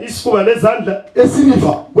nemaoko isifuba lezandla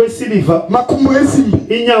esiliva kwesiliva makumbo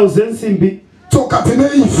esimbi inyawo zensimbi tsoka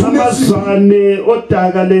dzineyifu amazwane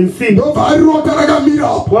odaka lensimbi ndobva arirota rakamira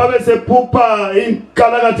apo wabe sephupha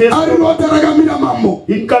inkalakatha arirota rakamira mambo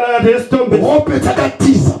inkalakatha yesithombe hope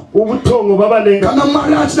dzakatiza ubuthongo babalenga kana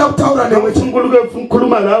mwari achida kutaura newe uNkulunkulu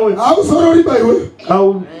ekhuluma nawe awuzororiba iwe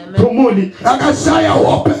awuphumuli akashaya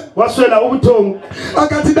hope waswela ubuthongo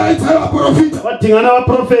akati daitsa vaprofita wadingana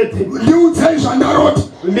abaprofeti ndiudzei zvandarota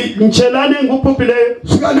mchelane nguphupileyo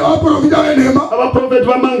svika nevaprofita venhema abaprofeti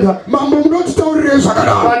bamanga mambo munotitaurirei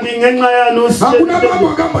zvakanaka kanti ngenxa yanu hakuna mambo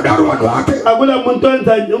akambodaro vanhu vake akula muntu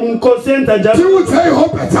unkosi enza njalo tiudzei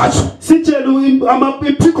hope dzacho sitshelu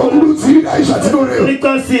amapipiko tikomududzirirai zvadzinoreva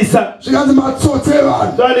licasisa zvikanzi matsotse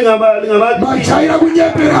vanhu majaira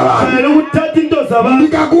kunyepera vanhu ukuthatha into zabantu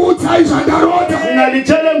ndikakuudzai zvandarota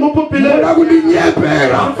ngalitshele nguphupileyo oda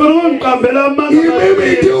kundinyepera ufuna ungiqambela amanga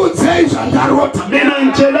imimi ndiudzei zvandarota mina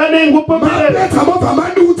ngitshelane nguphupileyo mapedza mobva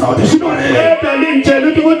mandiudza kuti zvinoreva eda lingitshela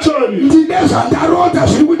ukuthi kutshoni ndine zvandarota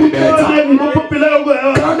zviri kundinetsa nguphupileyo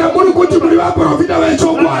kana muri kuti muri vaprofita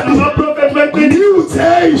vechokwadi abaprofeti beqiniso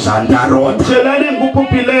ndiudzei zvandarota ngitshelane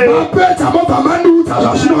nguphupileyo mapedza mobva mandiudza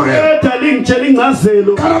zvazvinoreva eda lingitshela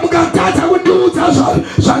ingcazelo kana mukatadza kundiudza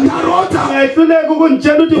zvandarota ngayihluleka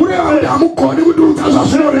ukunditshela ukuthi kureva kuti hamugoni kundiudza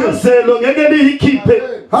zvazvinoreva ingcazelo ngeke liyikhiphe.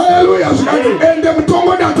 haleluya zvikanzi ende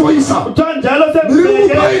mutongo ndatoisa kuthiwa njalo ndiri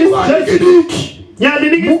kupa inuwanikidiki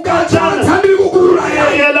mukatadza ndiri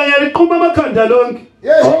kukururayai ngiyaliquma amakhanda lonke.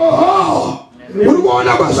 oho uri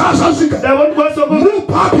kuona kwazvazvasvika ndabona kwasoko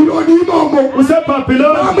mubhabhiloni imomo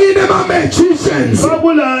usebhabhiloni mamine mamagicians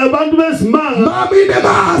babula abantu bezimanga mamine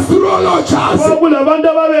maastrologers babula abantu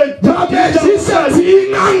mamagicians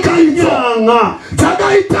inangaitso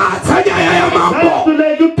dzakaitatsa nyaya yamambo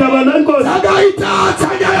zayehluleka udaba lwenkosi dzakaitatsa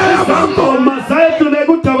nyaya yamambo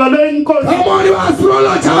zayehluleka udaba lwenkosi amoni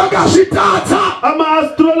vaastrologer vakazvitatsa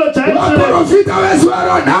ama-astrologer vaprofita vezuva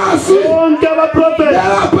ronhasi onke abaprofeti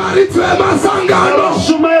nevaparidzi vemasangano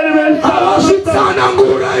abashumayeli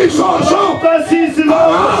avazvitsanangura izvozvo kasisi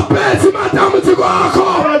avapedzi matambudziko ako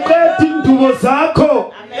abaqedi indubo zakho.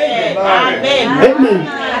 Amen.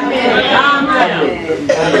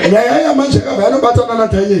 nyaya yamanje kabva yanobatana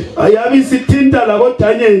nadhanieri yabe isithinta labo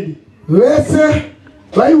Danieli vese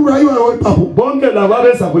vaiurayiwa ipapo bonke laba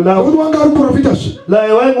bezabulawa kuti wanga ari muprofita zve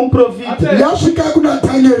laye wayengumprofita yasvika kuna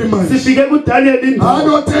dhanieri manje sifike kuDanieli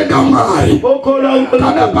anotenda mwari okholwa kana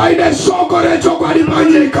uNkulunkulu paine shoko rechokwadi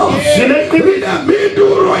panyika rine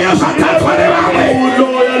mhinduro yazvatatswa nevamwe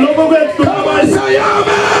uloya lobo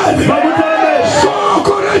kavaisayame kwethubakuthole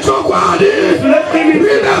shoko rechokwadi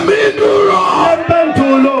rine mhinduro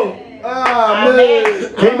empendulo.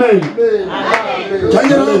 Amen.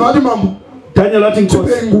 dhanieri vati mambo Daniel athi tipe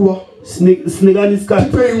nkosi nguva sinikani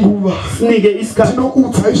isikhathi tipe nguva sinike isikhathi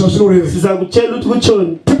tinokuudza izvazvinoreva siza kutshela ukuthi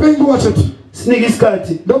kutshoni tipe nguva chete sinike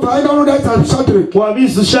isikhathi ndobva aenda unodaidza shadraki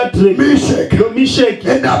wabiza uShadrach meshaki noMeshaki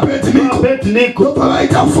endabedniko Abednego ndobva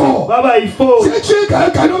vaita 4 baba yi4 chechega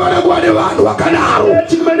ega inovana kuva nevanhu vakadaro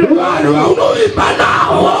vanhu vaunovimba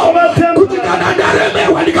navo kuti kana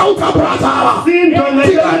ndaremerwa ndikaudza brazava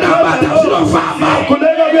tikanabata zvinofamba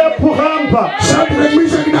kuleka kuyaphamba shadraki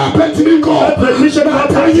meshaki naabedniko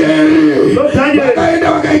nadhanieri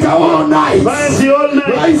vakaenda vakaita all night vaiziva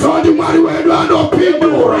kuti mwari wedu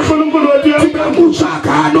anopindura uNkulunkulu wethu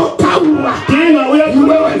tikamutsvaka anotaura dinga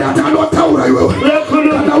iwewe ndati anotaura iwewe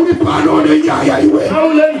kana uri pano nenyaya iwe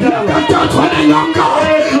yakatatwa nenyanga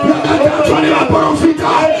yakatatwa nevaprofita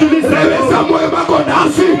revesa moyo mako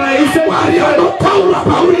nhasi mwari anotaura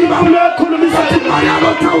pauriva mwari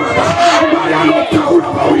anotaura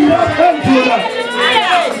pauriva.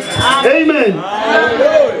 Amen.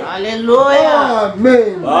 Hallelujah.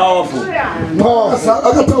 Amen. Powerful.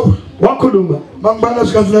 Akataura ukukhuluma Mangibana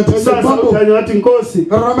sikazila tende sasa bambo. ukhanya wathi inkosi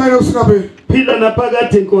Ramene usingabe. phila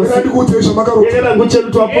naphakathi inkosi Ela ndikuthesha makaro. yekela ngutshela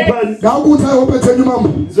ukuthi waphuphani Ngakutha ophethe imambo.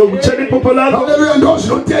 ngizokutshela iphupho lakho Haleluya ndozi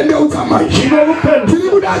notende uthamayi. ngizokuphendula Tiri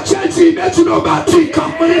kuda chechi netunobatika.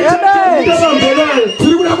 abambelayo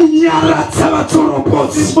Tiri kuda kunyaratsa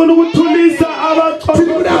vatsoropotsi. sifuna ukuthulisa Tiri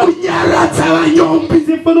kuda abachopho kunyaratsa vanyombi.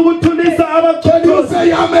 sifuna ukuthulisa Can you abachopho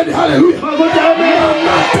say amen? Hallelujah. makuthi amen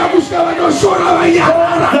Amata kushika vanoshora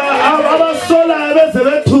vanyara. abasolayo beze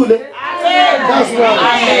bethule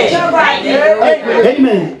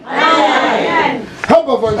amen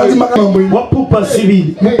Ati makambo ino. waphupha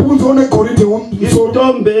sibili Mpunzo one korite womsoro.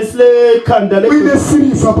 isitombe esilekhanda Wine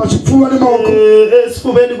siliva pachifuwa ne maoko.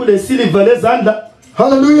 esifubeni kule siliva lezandla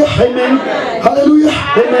Hallelujah. amen Hallelujah.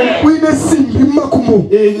 amen Wine simbi makumo.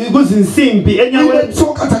 kuzinsimbi Wine enyaweni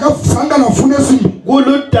tsoka takafanga nafune simbi.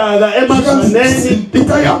 kuludaka emazwaneni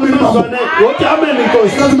Itayame. wothi amen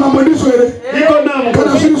inkosi Kazi mambo ndiswele. iko nami Kana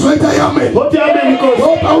inkosi zvirizwa itayame. wothi amen inkosi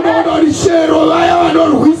Opa unoona rishero vaya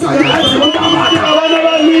vanorwisa nyazi vondamaka. abana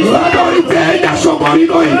balisa Vanoritenda shoko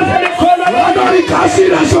rinoi.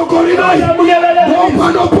 Vanorikasira shoko rinoi.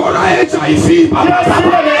 Vanopora HIV.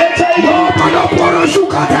 Vanopora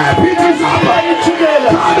shuka diabetes apa.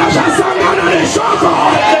 Kana zvasangana neshoko.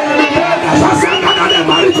 Kana zvasangana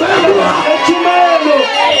nemarito enguva.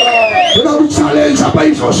 Toda kuchallenge apa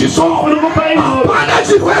izvozviso. Hapana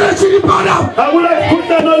chirwere chiri pana. akuna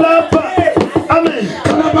mkhuhlano lapha amen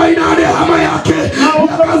Kana paina ane hama yake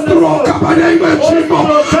yakastroka pane imwe nzvimbo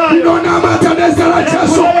inonamata nezita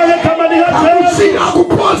raJesu. Akuchira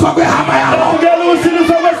kuponzwa kwehama yavo.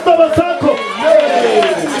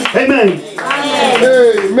 amen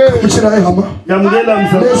Kuchirai hama yamukela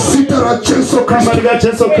mzalwane nezita raJesu Kristu. lika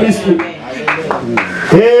Jesu Kristu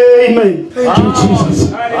amen Thank you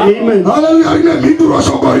Jesus. amen Hallelujah. Rine mhinduro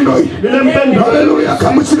shoko rinoi. lilempendulo Hallelujah.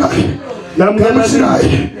 Kamuchirai.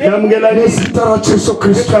 yamukela Nezita raJesu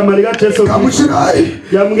Kristu. igama lika Jesu Kristu Kamuchirai.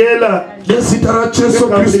 yamukela Nezita raJesu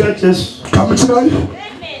igama Kristu. lika Jesu Kamuchirai.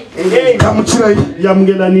 Kamuchirai.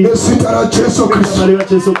 yamukela ni Nezita raJesu igama Kristu. lika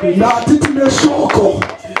Jesu Kristu Nati tine shoko.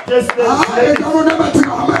 Kanonamatika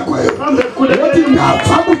hama yakweyo. hambe kule Oti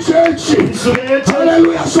ndabva kuchechi.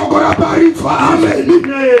 Hallelujah. Shoko raparitswa. Amen.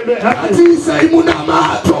 Atiisei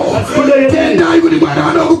munamato. Tendai kuti Mwari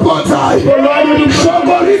anokupotsai.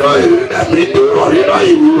 Shoko rinoi rine mhinduro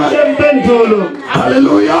rinoiwa. lempendulo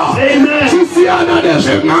Hallelujah. Amen. Chisiyana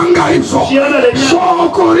nezven'anga izvo.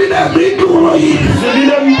 Shoko rine mhinduro iyi. Ngati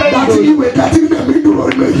lempendulo iwe ngati rine mhinduro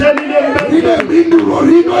rinoi. Rine mhinduro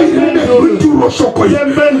rinoi rine mhinduro shoko iyi.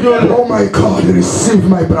 Oh my God, receive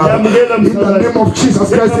my brother. In the name of Jesus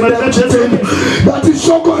Christ, that is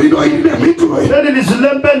shoko rinoi rine mhinduro iyi. leli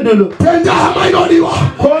lizilempendulo Tenda hama inodiwa.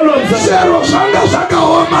 kholo mzalwane Shero zvanga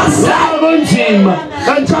zvakaoma sei. kunzima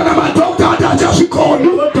Kana madokta atachazvikona.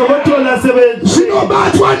 odokotela sebenzi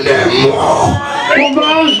Zvinobatwa nemo.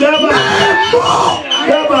 kubangaba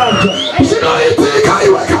ngabanja Zvinoitika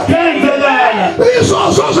iwe kana. kenzekala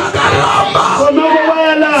Izvozvo zvakaramba. konoko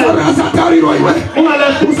bayalala Rasatarirwa iwe.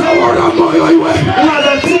 ungalahlisa Usaora moyo iwe.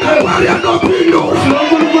 ungalahlisa Mwari anopindura.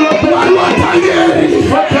 uNkulunkulu Mwari wa Danieli.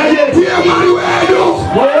 wathanyeli Ndiye Mwari wedu.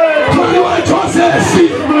 Mwari wa Josefi.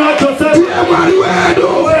 Ndiye Mwari wedu.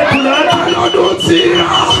 Anodudzira.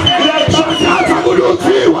 Zvatadza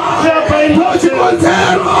kududzirwa.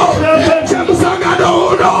 Chikonzero chemusangano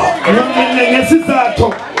uno.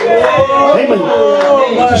 ngesizathu amen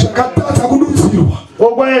Zvakatadza kududzirwa.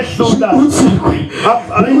 okwehlula Kududzirwe.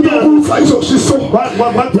 Kududzirwa izvozviso.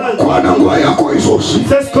 Kwana nguva yako izvozvi.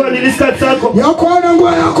 sesikhonile isikhathi sakho Yakwana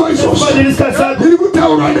nguva yako izvozvi. sesikhonile isikhathi sakho Ndiri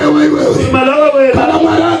kutaura newe iwewe. malawa wena Kana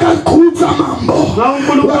Mwari akakudza mambo.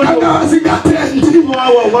 Vakanga vasingatendi.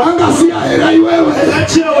 Angasiya here iwewe.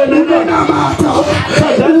 achiya wena Unonamata.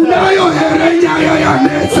 Unayo here nyaya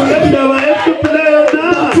yanetsa. ndaba ehluphileyo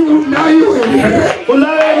na Unayo here.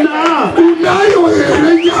 ulayo na Unayo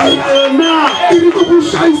here nyaya. na Iri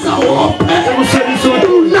kukushayisa hope. ekushabisa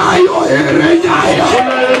Unayo here nyaya.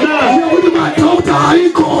 ulayo na Yekuti madokta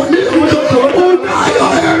haikoni. Unayo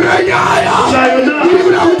here nyaya. ulayo na Iri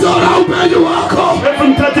kuda kutora upenyu wako.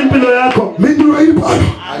 efuna impilo yakho Minduro iri pano.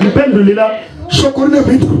 mpendulila Shoko rine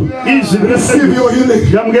minduro. izwi Receive your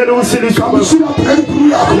healing. yamukela ukusiliswa kwakho Kamushira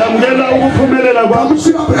breakthrough yako. yamukela ukuphumelela kwakho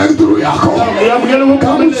Kamushira breakthrough yako. yamukela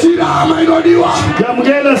ukuphumelela Kamushira hama inodiwa.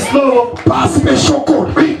 yamukela slow Pasi peshoko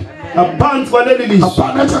ri. aphansi kwaleli lizwi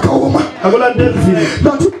Hapana chakaoma. akulandezile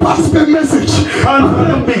Nati pasi pe-message. phansi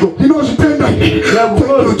kwalombiko Ndinozvitenda. Thank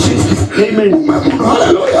you Jesus. amen Umwe munhu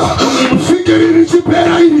haleluya. Vhiki riri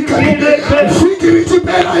chipera iri kani. Vhiki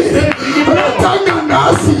richipera iri. Ratanga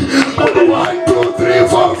nhasi. 1, 2, 3,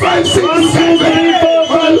 4, 5, 6, 7.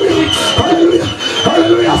 Hallelujah.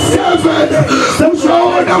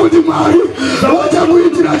 uchaona kuti Mwari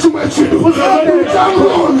wachamuitira chimwe chinhu.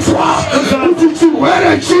 Uchangonzwa kuti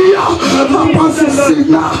chirwere chiya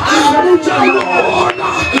hapasisina. Uchangoona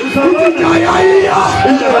kuti nyaya iya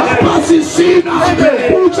hapasisina.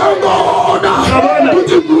 Uchangoona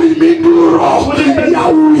kuti mhinduro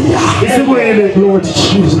yauya. Lord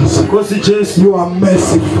Jesus, you are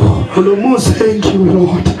merciful. Thank you,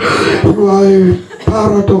 Lord. You are a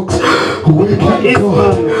paradox. Wicked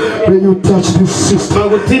God, when you touch this system,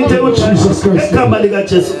 Jesus Christ.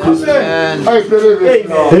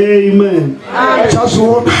 Amen. Just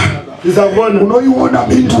one. Unoiona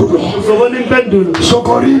minduro.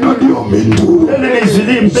 Sokorino ndio minduro.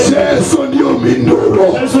 Yesu ndio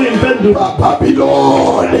minduro.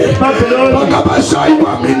 Babiloni. Bakabashai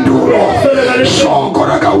wa minduro.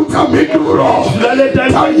 Sokora kauza minduro.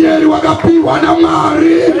 Danieli wakapiwa na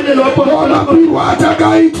Mari. Wakapiwa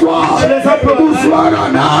atakaitwa Uswara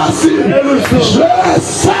nasi.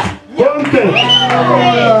 Yes.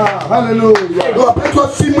 Hallelujah. Wapetwa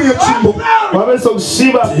simu ya chimbo. Waweza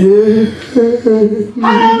kushiba.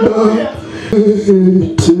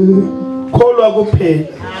 Kolwa kupenda.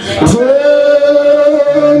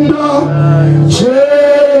 Tenda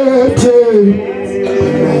chete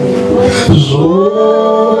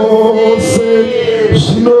zose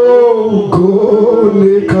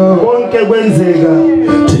zinogoneka. Konke kwenzeka.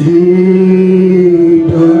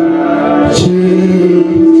 Tenda chete.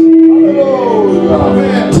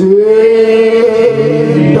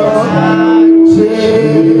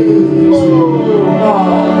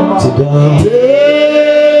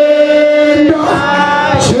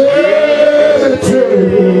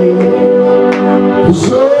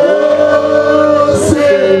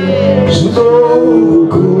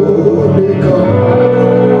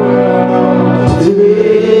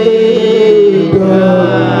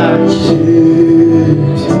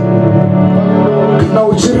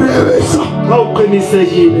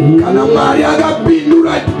 Kana Mari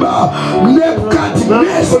akapindura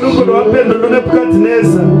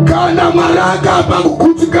Nebukadneza. Kana Mari akapa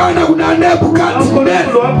kukutikana kuna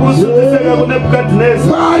Nebukadneza.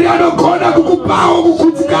 Mari anogona kukupawo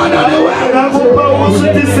kukutikana newe.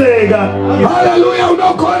 Hallelujah,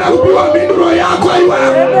 unogona kupiwa minduro yako iwe.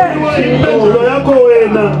 Minduro yako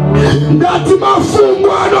wena. Ndati mafungu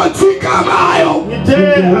anotika mayo.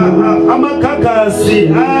 Amakakasi.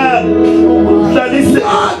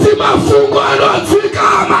 Ndati mafungu anotika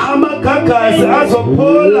mayo. Amakakasi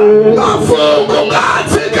azopola. Mafungu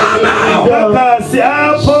ngatika mayo. Amakakasi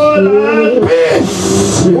apola.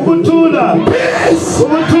 Peace. Ubutula. Peace.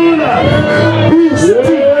 Ubutula. Peace.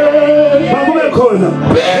 Magube kona.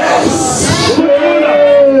 Peace. Ubutula.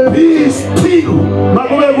 Peace. Tigo.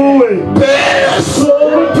 Magube buwe. Peace.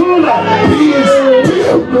 Ubutula. Peace.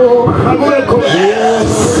 Tigo. Magube kona.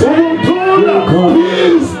 Peace. Ubutula.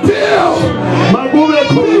 Peace. Tigo. Magube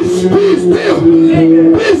kona. Peace. Peace. Tigo.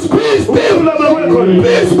 Peace. Peace. Tigo.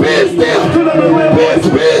 Peace. Peace. Tigo. Peace.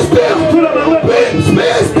 Peace. Tigo. Peace.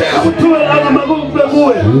 Peace. Tigo. Magube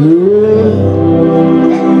buwe.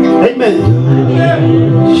 Amen.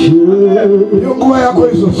 Yonguwa yako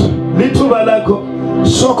izoso. Lituba lako.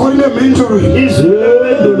 Soko ile minduru.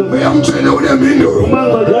 Meya mchene ule minduru.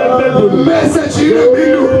 Message ile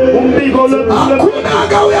minduru. Hakuna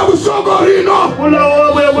gawe ya usoko rino.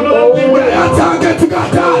 Uwe ya tange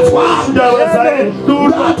tikatatwa.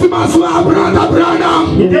 Dati maswa branda.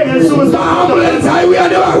 Ambulance highway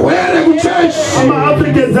adewa were kuchenji.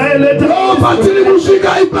 Lopatili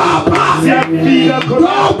mushika ipapa.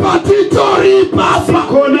 Lopatitori ipapa.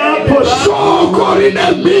 Soko rine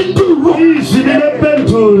minduru.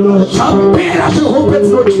 Chapera se hopet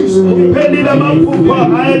no Jesus. Peni na mapupa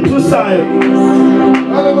ayetusayo.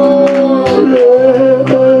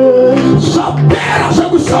 Chapera se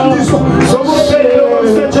kusandiso. Somo pelo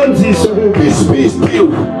sechanziso. Peace peace peace.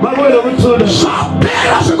 Magwele kutula.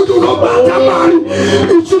 Chapera se kutulobata mali.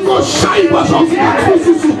 Ichiko shaiba zofika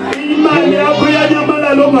kusisi. Imani yako ya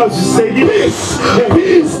nyamala longa zisegi. Peace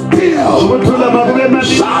peace deal. Kutula magwele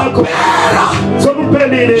mali yako. Chapera. Somo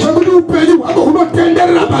peli. Somo peli wako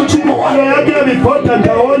unotendera banchumo wako. Yake ya vipota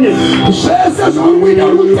ndaonye. Sese zonwina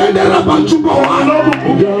unotendera banchumo wako.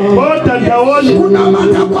 Vipota ndaonye. Kuna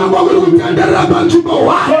mata kwako unotendera banchumo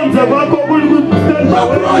wako. Konza kwako unotendera.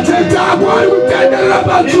 Project yako unotendera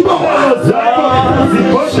banchumo wako.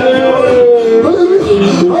 Vipota ndaonye.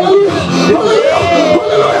 Hallelujah. Hallelujah.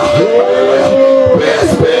 Hallelujah.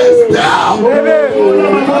 Peace, peace down.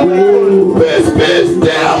 Peace, peace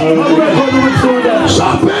down.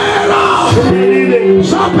 Sapera.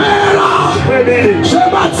 Sapera.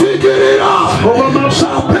 Sebatikirira.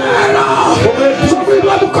 Sapera.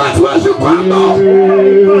 Sapera mukati wa zikwamo.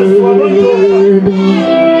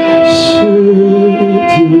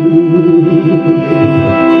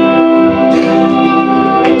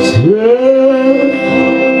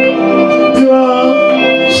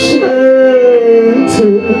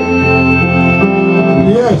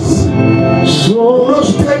 Yes.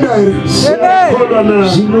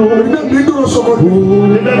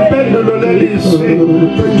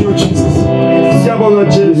 Thank you, Jesus.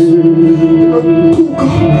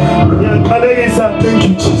 Thank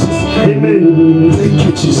you, Jesus. Amen. Thank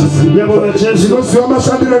you,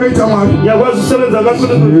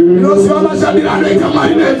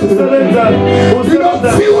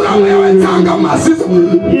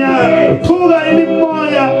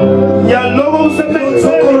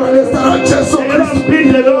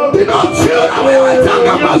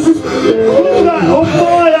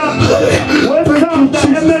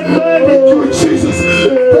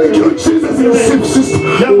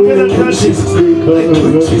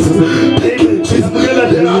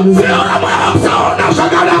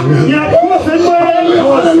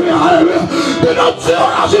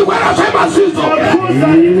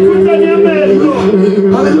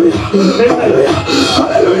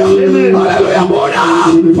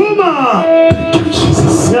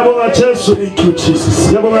 Jesus. Thank you,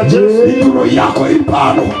 Jesus. Induro yako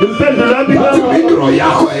ilipano. Induro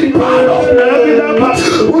yako ilipano.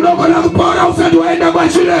 Unapona kupona usatuenda kwa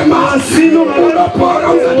chilema.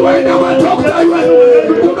 Unapona usatuenda kwa dokta.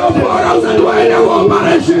 Unapona usatuenda kwa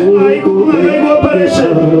operation.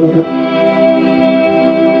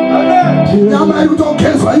 Nyama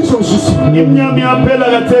ikutokezwa hizo sisi. Nyama ya pela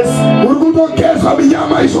gatesi. Urikutokezwa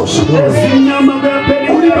binyama hizo sisi. Nyama ya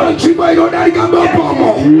pela. Uribanchimba inodari kama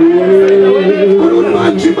pomo.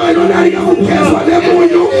 Uribanchimba inodari kama kukezwa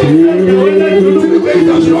nemunyu.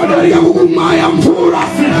 Uribanchimba inodari kama kumaya mvura.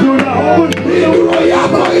 Induro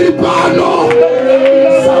yako ilipano.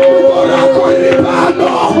 Sabugo rako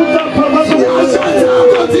ilipano. Nyasha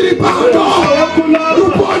zako zilipano.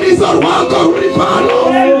 Ruponizo rwako ulipano.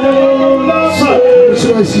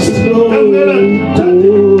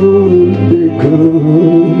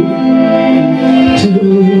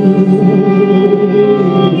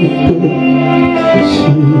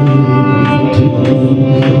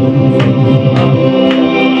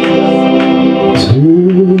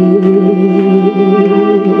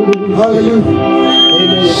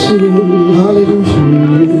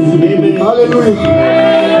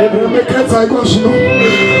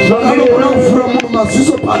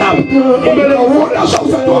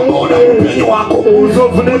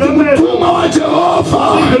 Utuma wa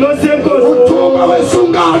Jehova, utuma wa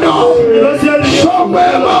sungano, shombe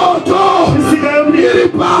moto,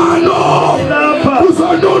 iripano,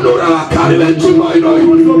 kuzonunura wakari wenchimo inoi,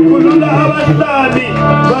 kunula habatani,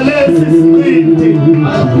 valesi skriti.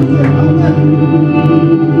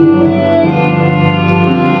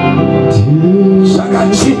 Shaka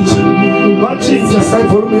chinja, Machinja, sai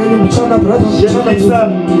forume yenye mchana brother, shaka chinja,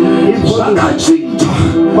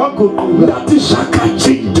 ndati shaka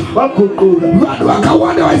chinja, wadu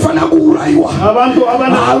wakawanda waifana kuuraiwa,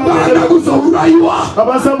 abana kuzouraiwa,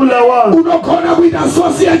 unokona kuita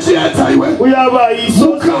sausage yeta iwe,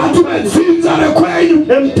 mukatu metsinza rekwenyu,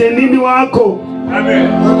 emtenini wako. Amen.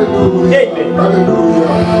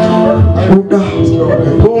 Buddha,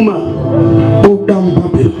 Puma, Buddha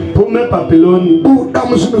Babylon, Pume Papiloni, Buddha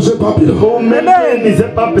msinoze Babylon, Pume nize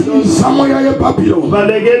Papiloni, Samoya ye Babylon,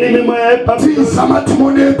 Valegeli mimo ya Papiloni,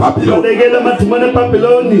 Samatimone Babylon, Valegela matimone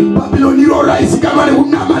Papiloni, Babylon iro raisi kama ni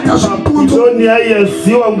unamata shamputo, Papiloni ya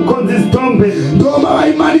siwa mkonzi stombe, ndoma wa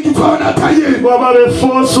imani kitwaona taye, kwa babe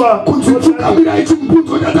foswa, kututuka mira ichi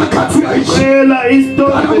mputo jatakatira ichi, Ela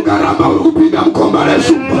istombe, kana ukaramba urukupinga mkombare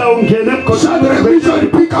shumba, Ela ungene Shadrach Meshach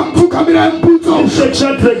pika mtuka mira mputo,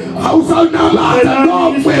 Shadrach, hausa unamata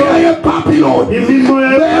nomwe ya Babylon, Imimo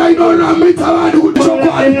ya Beya inona mita wadu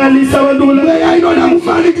kuchokwani, Alisa wadula, Beya inona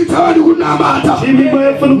mufani kitawadu kunamata, Imimo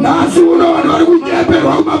ya funu, Nasi uno wanu wadu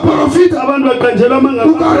kujeperwa kumaprofita, Abantu wakanjela manga,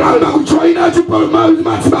 ukaramba kuchoina chupalma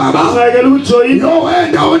matibaba, Ngagelu uchoi,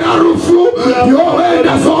 yowenda ona rufu,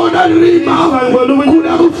 yowenda zona rima,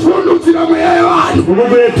 kuna rufundu tira mweye wanu,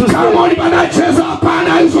 kama oni banacheza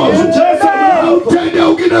apana hizo, utende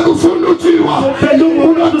ukine kufundutiwa,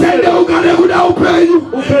 unotende ukane kuna upenyu,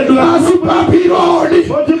 nasi Babyloni,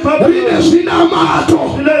 rine shina mato,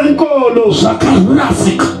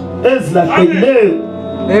 shakarasika.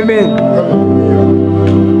 Amen.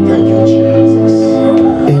 Thank you, Jesus.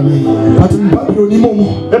 Amen. But in Babylon, eBhabhiloni imomo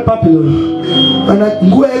eBhabhiloni ana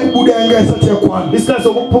nguwa yekubuda yanga isathe yakwana isikhathi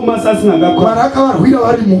sokuphuma sasingakakhona mara akavarwira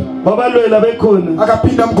varimo babalwela bekhona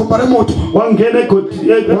akapinda mugomba remoto wangena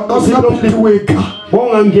wakasingapindi wega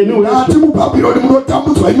wongangeni ati muBhabhiloni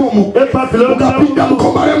munotambudzwa imomo eBhabhiloni ukapinda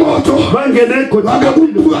mugomba remoto wangena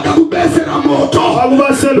vakakubesera moto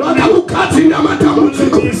vakakukatira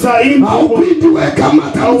matambudziko haupindi wega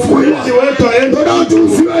matambudziko ndoda kuti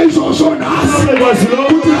uzive izvozvo nhasi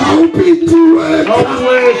kuti haupindi wega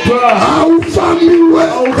haufambi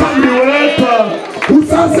wega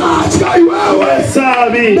usasatya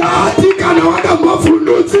iwewe ndati kana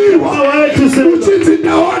wakambovhundutsirwa uchinzi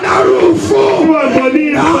ndaona rufu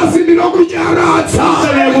nhasi ndinokunyaradza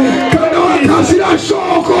kana wakashira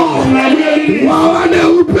shoko wava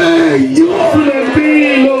neupenyu.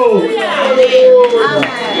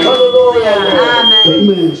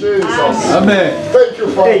 Amen. Jesus. Amen. Thank you,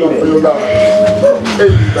 Father, for your love.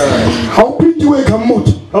 Amen. Haupindi wega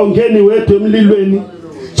moto awungeni wedwa emlilweni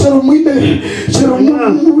chero mwine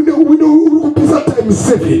urikupisa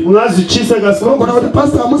times 7 ungazichisa kona kuti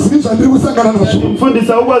pastor amuzivi zvandiri kusangana nazvo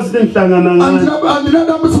mfundisa ukwazi kuti ndihlangana ngani handina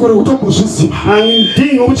dambudziko rekutombozviziva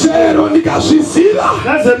angidingi ukuthi chero ndikazviziva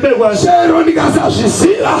chero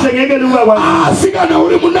ndikasazviziva ngeke ndikwazi asi kana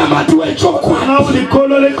uri munamati wechokwadi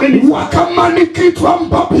ulikolo leqiniso wakamanikitwa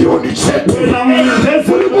muBhabhiloni chetu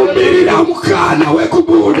uri kumirira mukana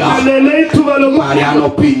wekubuda Mwari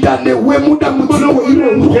anopinda newe mudambudziko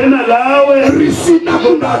iroro ngena lawe risina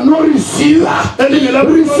munhu anoriziva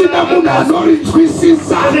risina munhu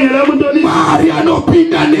anorinzwisisa Mwari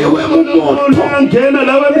anopinda newe mumoto ngena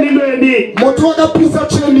lawe emlilweni moto wakapisa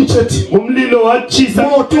cheni chete umlilo wachisa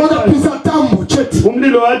moto wakapisa tambo chete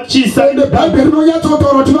umlilo wachisa ende Bhaibheri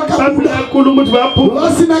rinonyatsotaura kuti vakabuda kuti vaphuma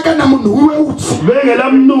vasina kana munhu weutsi vengela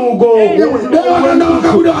mnuko devakanda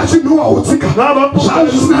vakabuda vachinhuwa utsika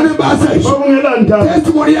zvazvisina nebasa izvo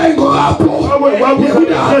testimoni yaingovapo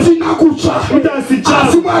yekuti hatina kutsva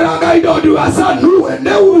asi Mwari akaita kuti vasanhuhwe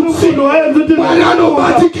neutsi Mwari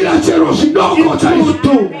anobatikira chero zvidoko chaizvo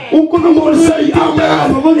sei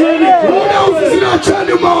amen uda usisina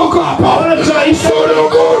cheni maoko apo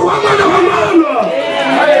sunungurwa mwana wamwana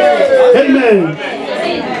amen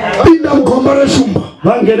pinda mugomba reshumba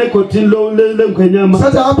vangene egotini lengwenyama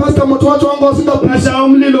sati apasta moto wacho wanga usingapisa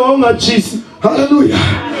umlilo waungachisi haleluya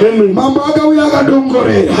mambo akauya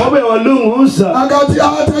akadongorera wabe walunguza akati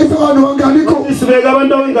taisa vanhu vanganiko sibeka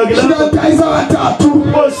abantu taisa vatatu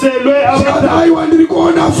oselwe aiwa ndiri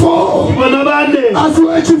kuona 4 bona bane asi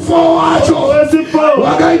wechi4 wacho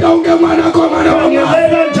wakaita unge mwanakomana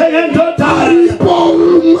aripo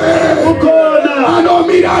umwe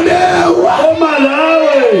anomira newe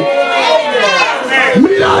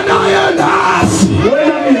mira naye nhasi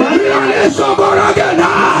mira neshoko rake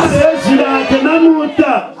nhasi.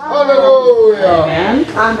 Hallelujah.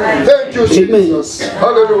 Thank you, Jesus.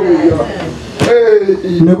 Hallelujah.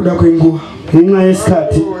 Hey. Nekuda kwenguva ngenxa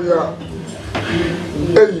yesikhathi.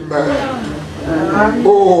 Amen.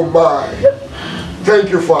 Oh my.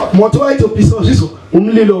 Thank you, Father. moto waitopisa zvizo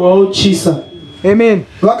umlilo wauchisa. Amen.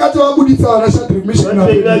 vakati vabuditsa vana Shadrach Meshach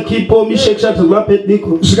naAbednego Meshach Shadrach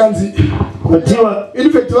naAbednego zvikanzi vatiwa in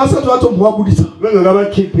fact vasati vatombovabuditsa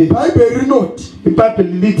vengakavakhiphi Bhaibheri rinoti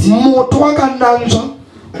iBhayibheli lithi moto wakananzva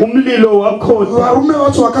umlilo wakhotha varume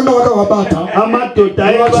vacho vakanga vakavabata amadoda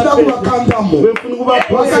vachida kuvakandamo befuna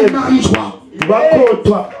ukubaphosela vakananzva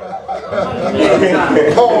vakhothwa.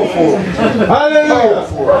 Powerful. Hallelujah.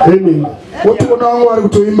 Amen. wotiona vamwe vari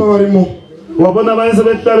kutoimba varimo wabona vayese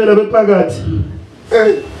behlabela bephakathi.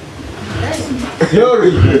 Hey.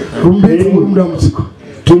 Glory. rumbidzi muri mudambudziko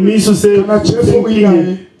Tumiso kana Jesu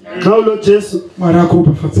uinaye xa ulo Jesu Mwari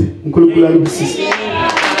akuropafadze uNkulunkulu alibusise.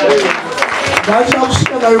 ndachida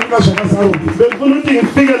kusvika naye kuna zvakazarwa Bengifuna ukuthi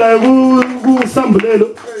ngifike la kusambulelo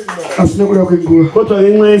asi nekuda kwenguva kodwa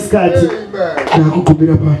ngenxa yesikhathi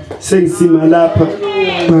ndakugumira pano sengisima lapha.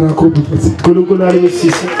 Mwari akuropafadze uNkulunkulu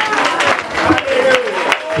alibusise.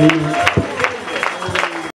 Amen.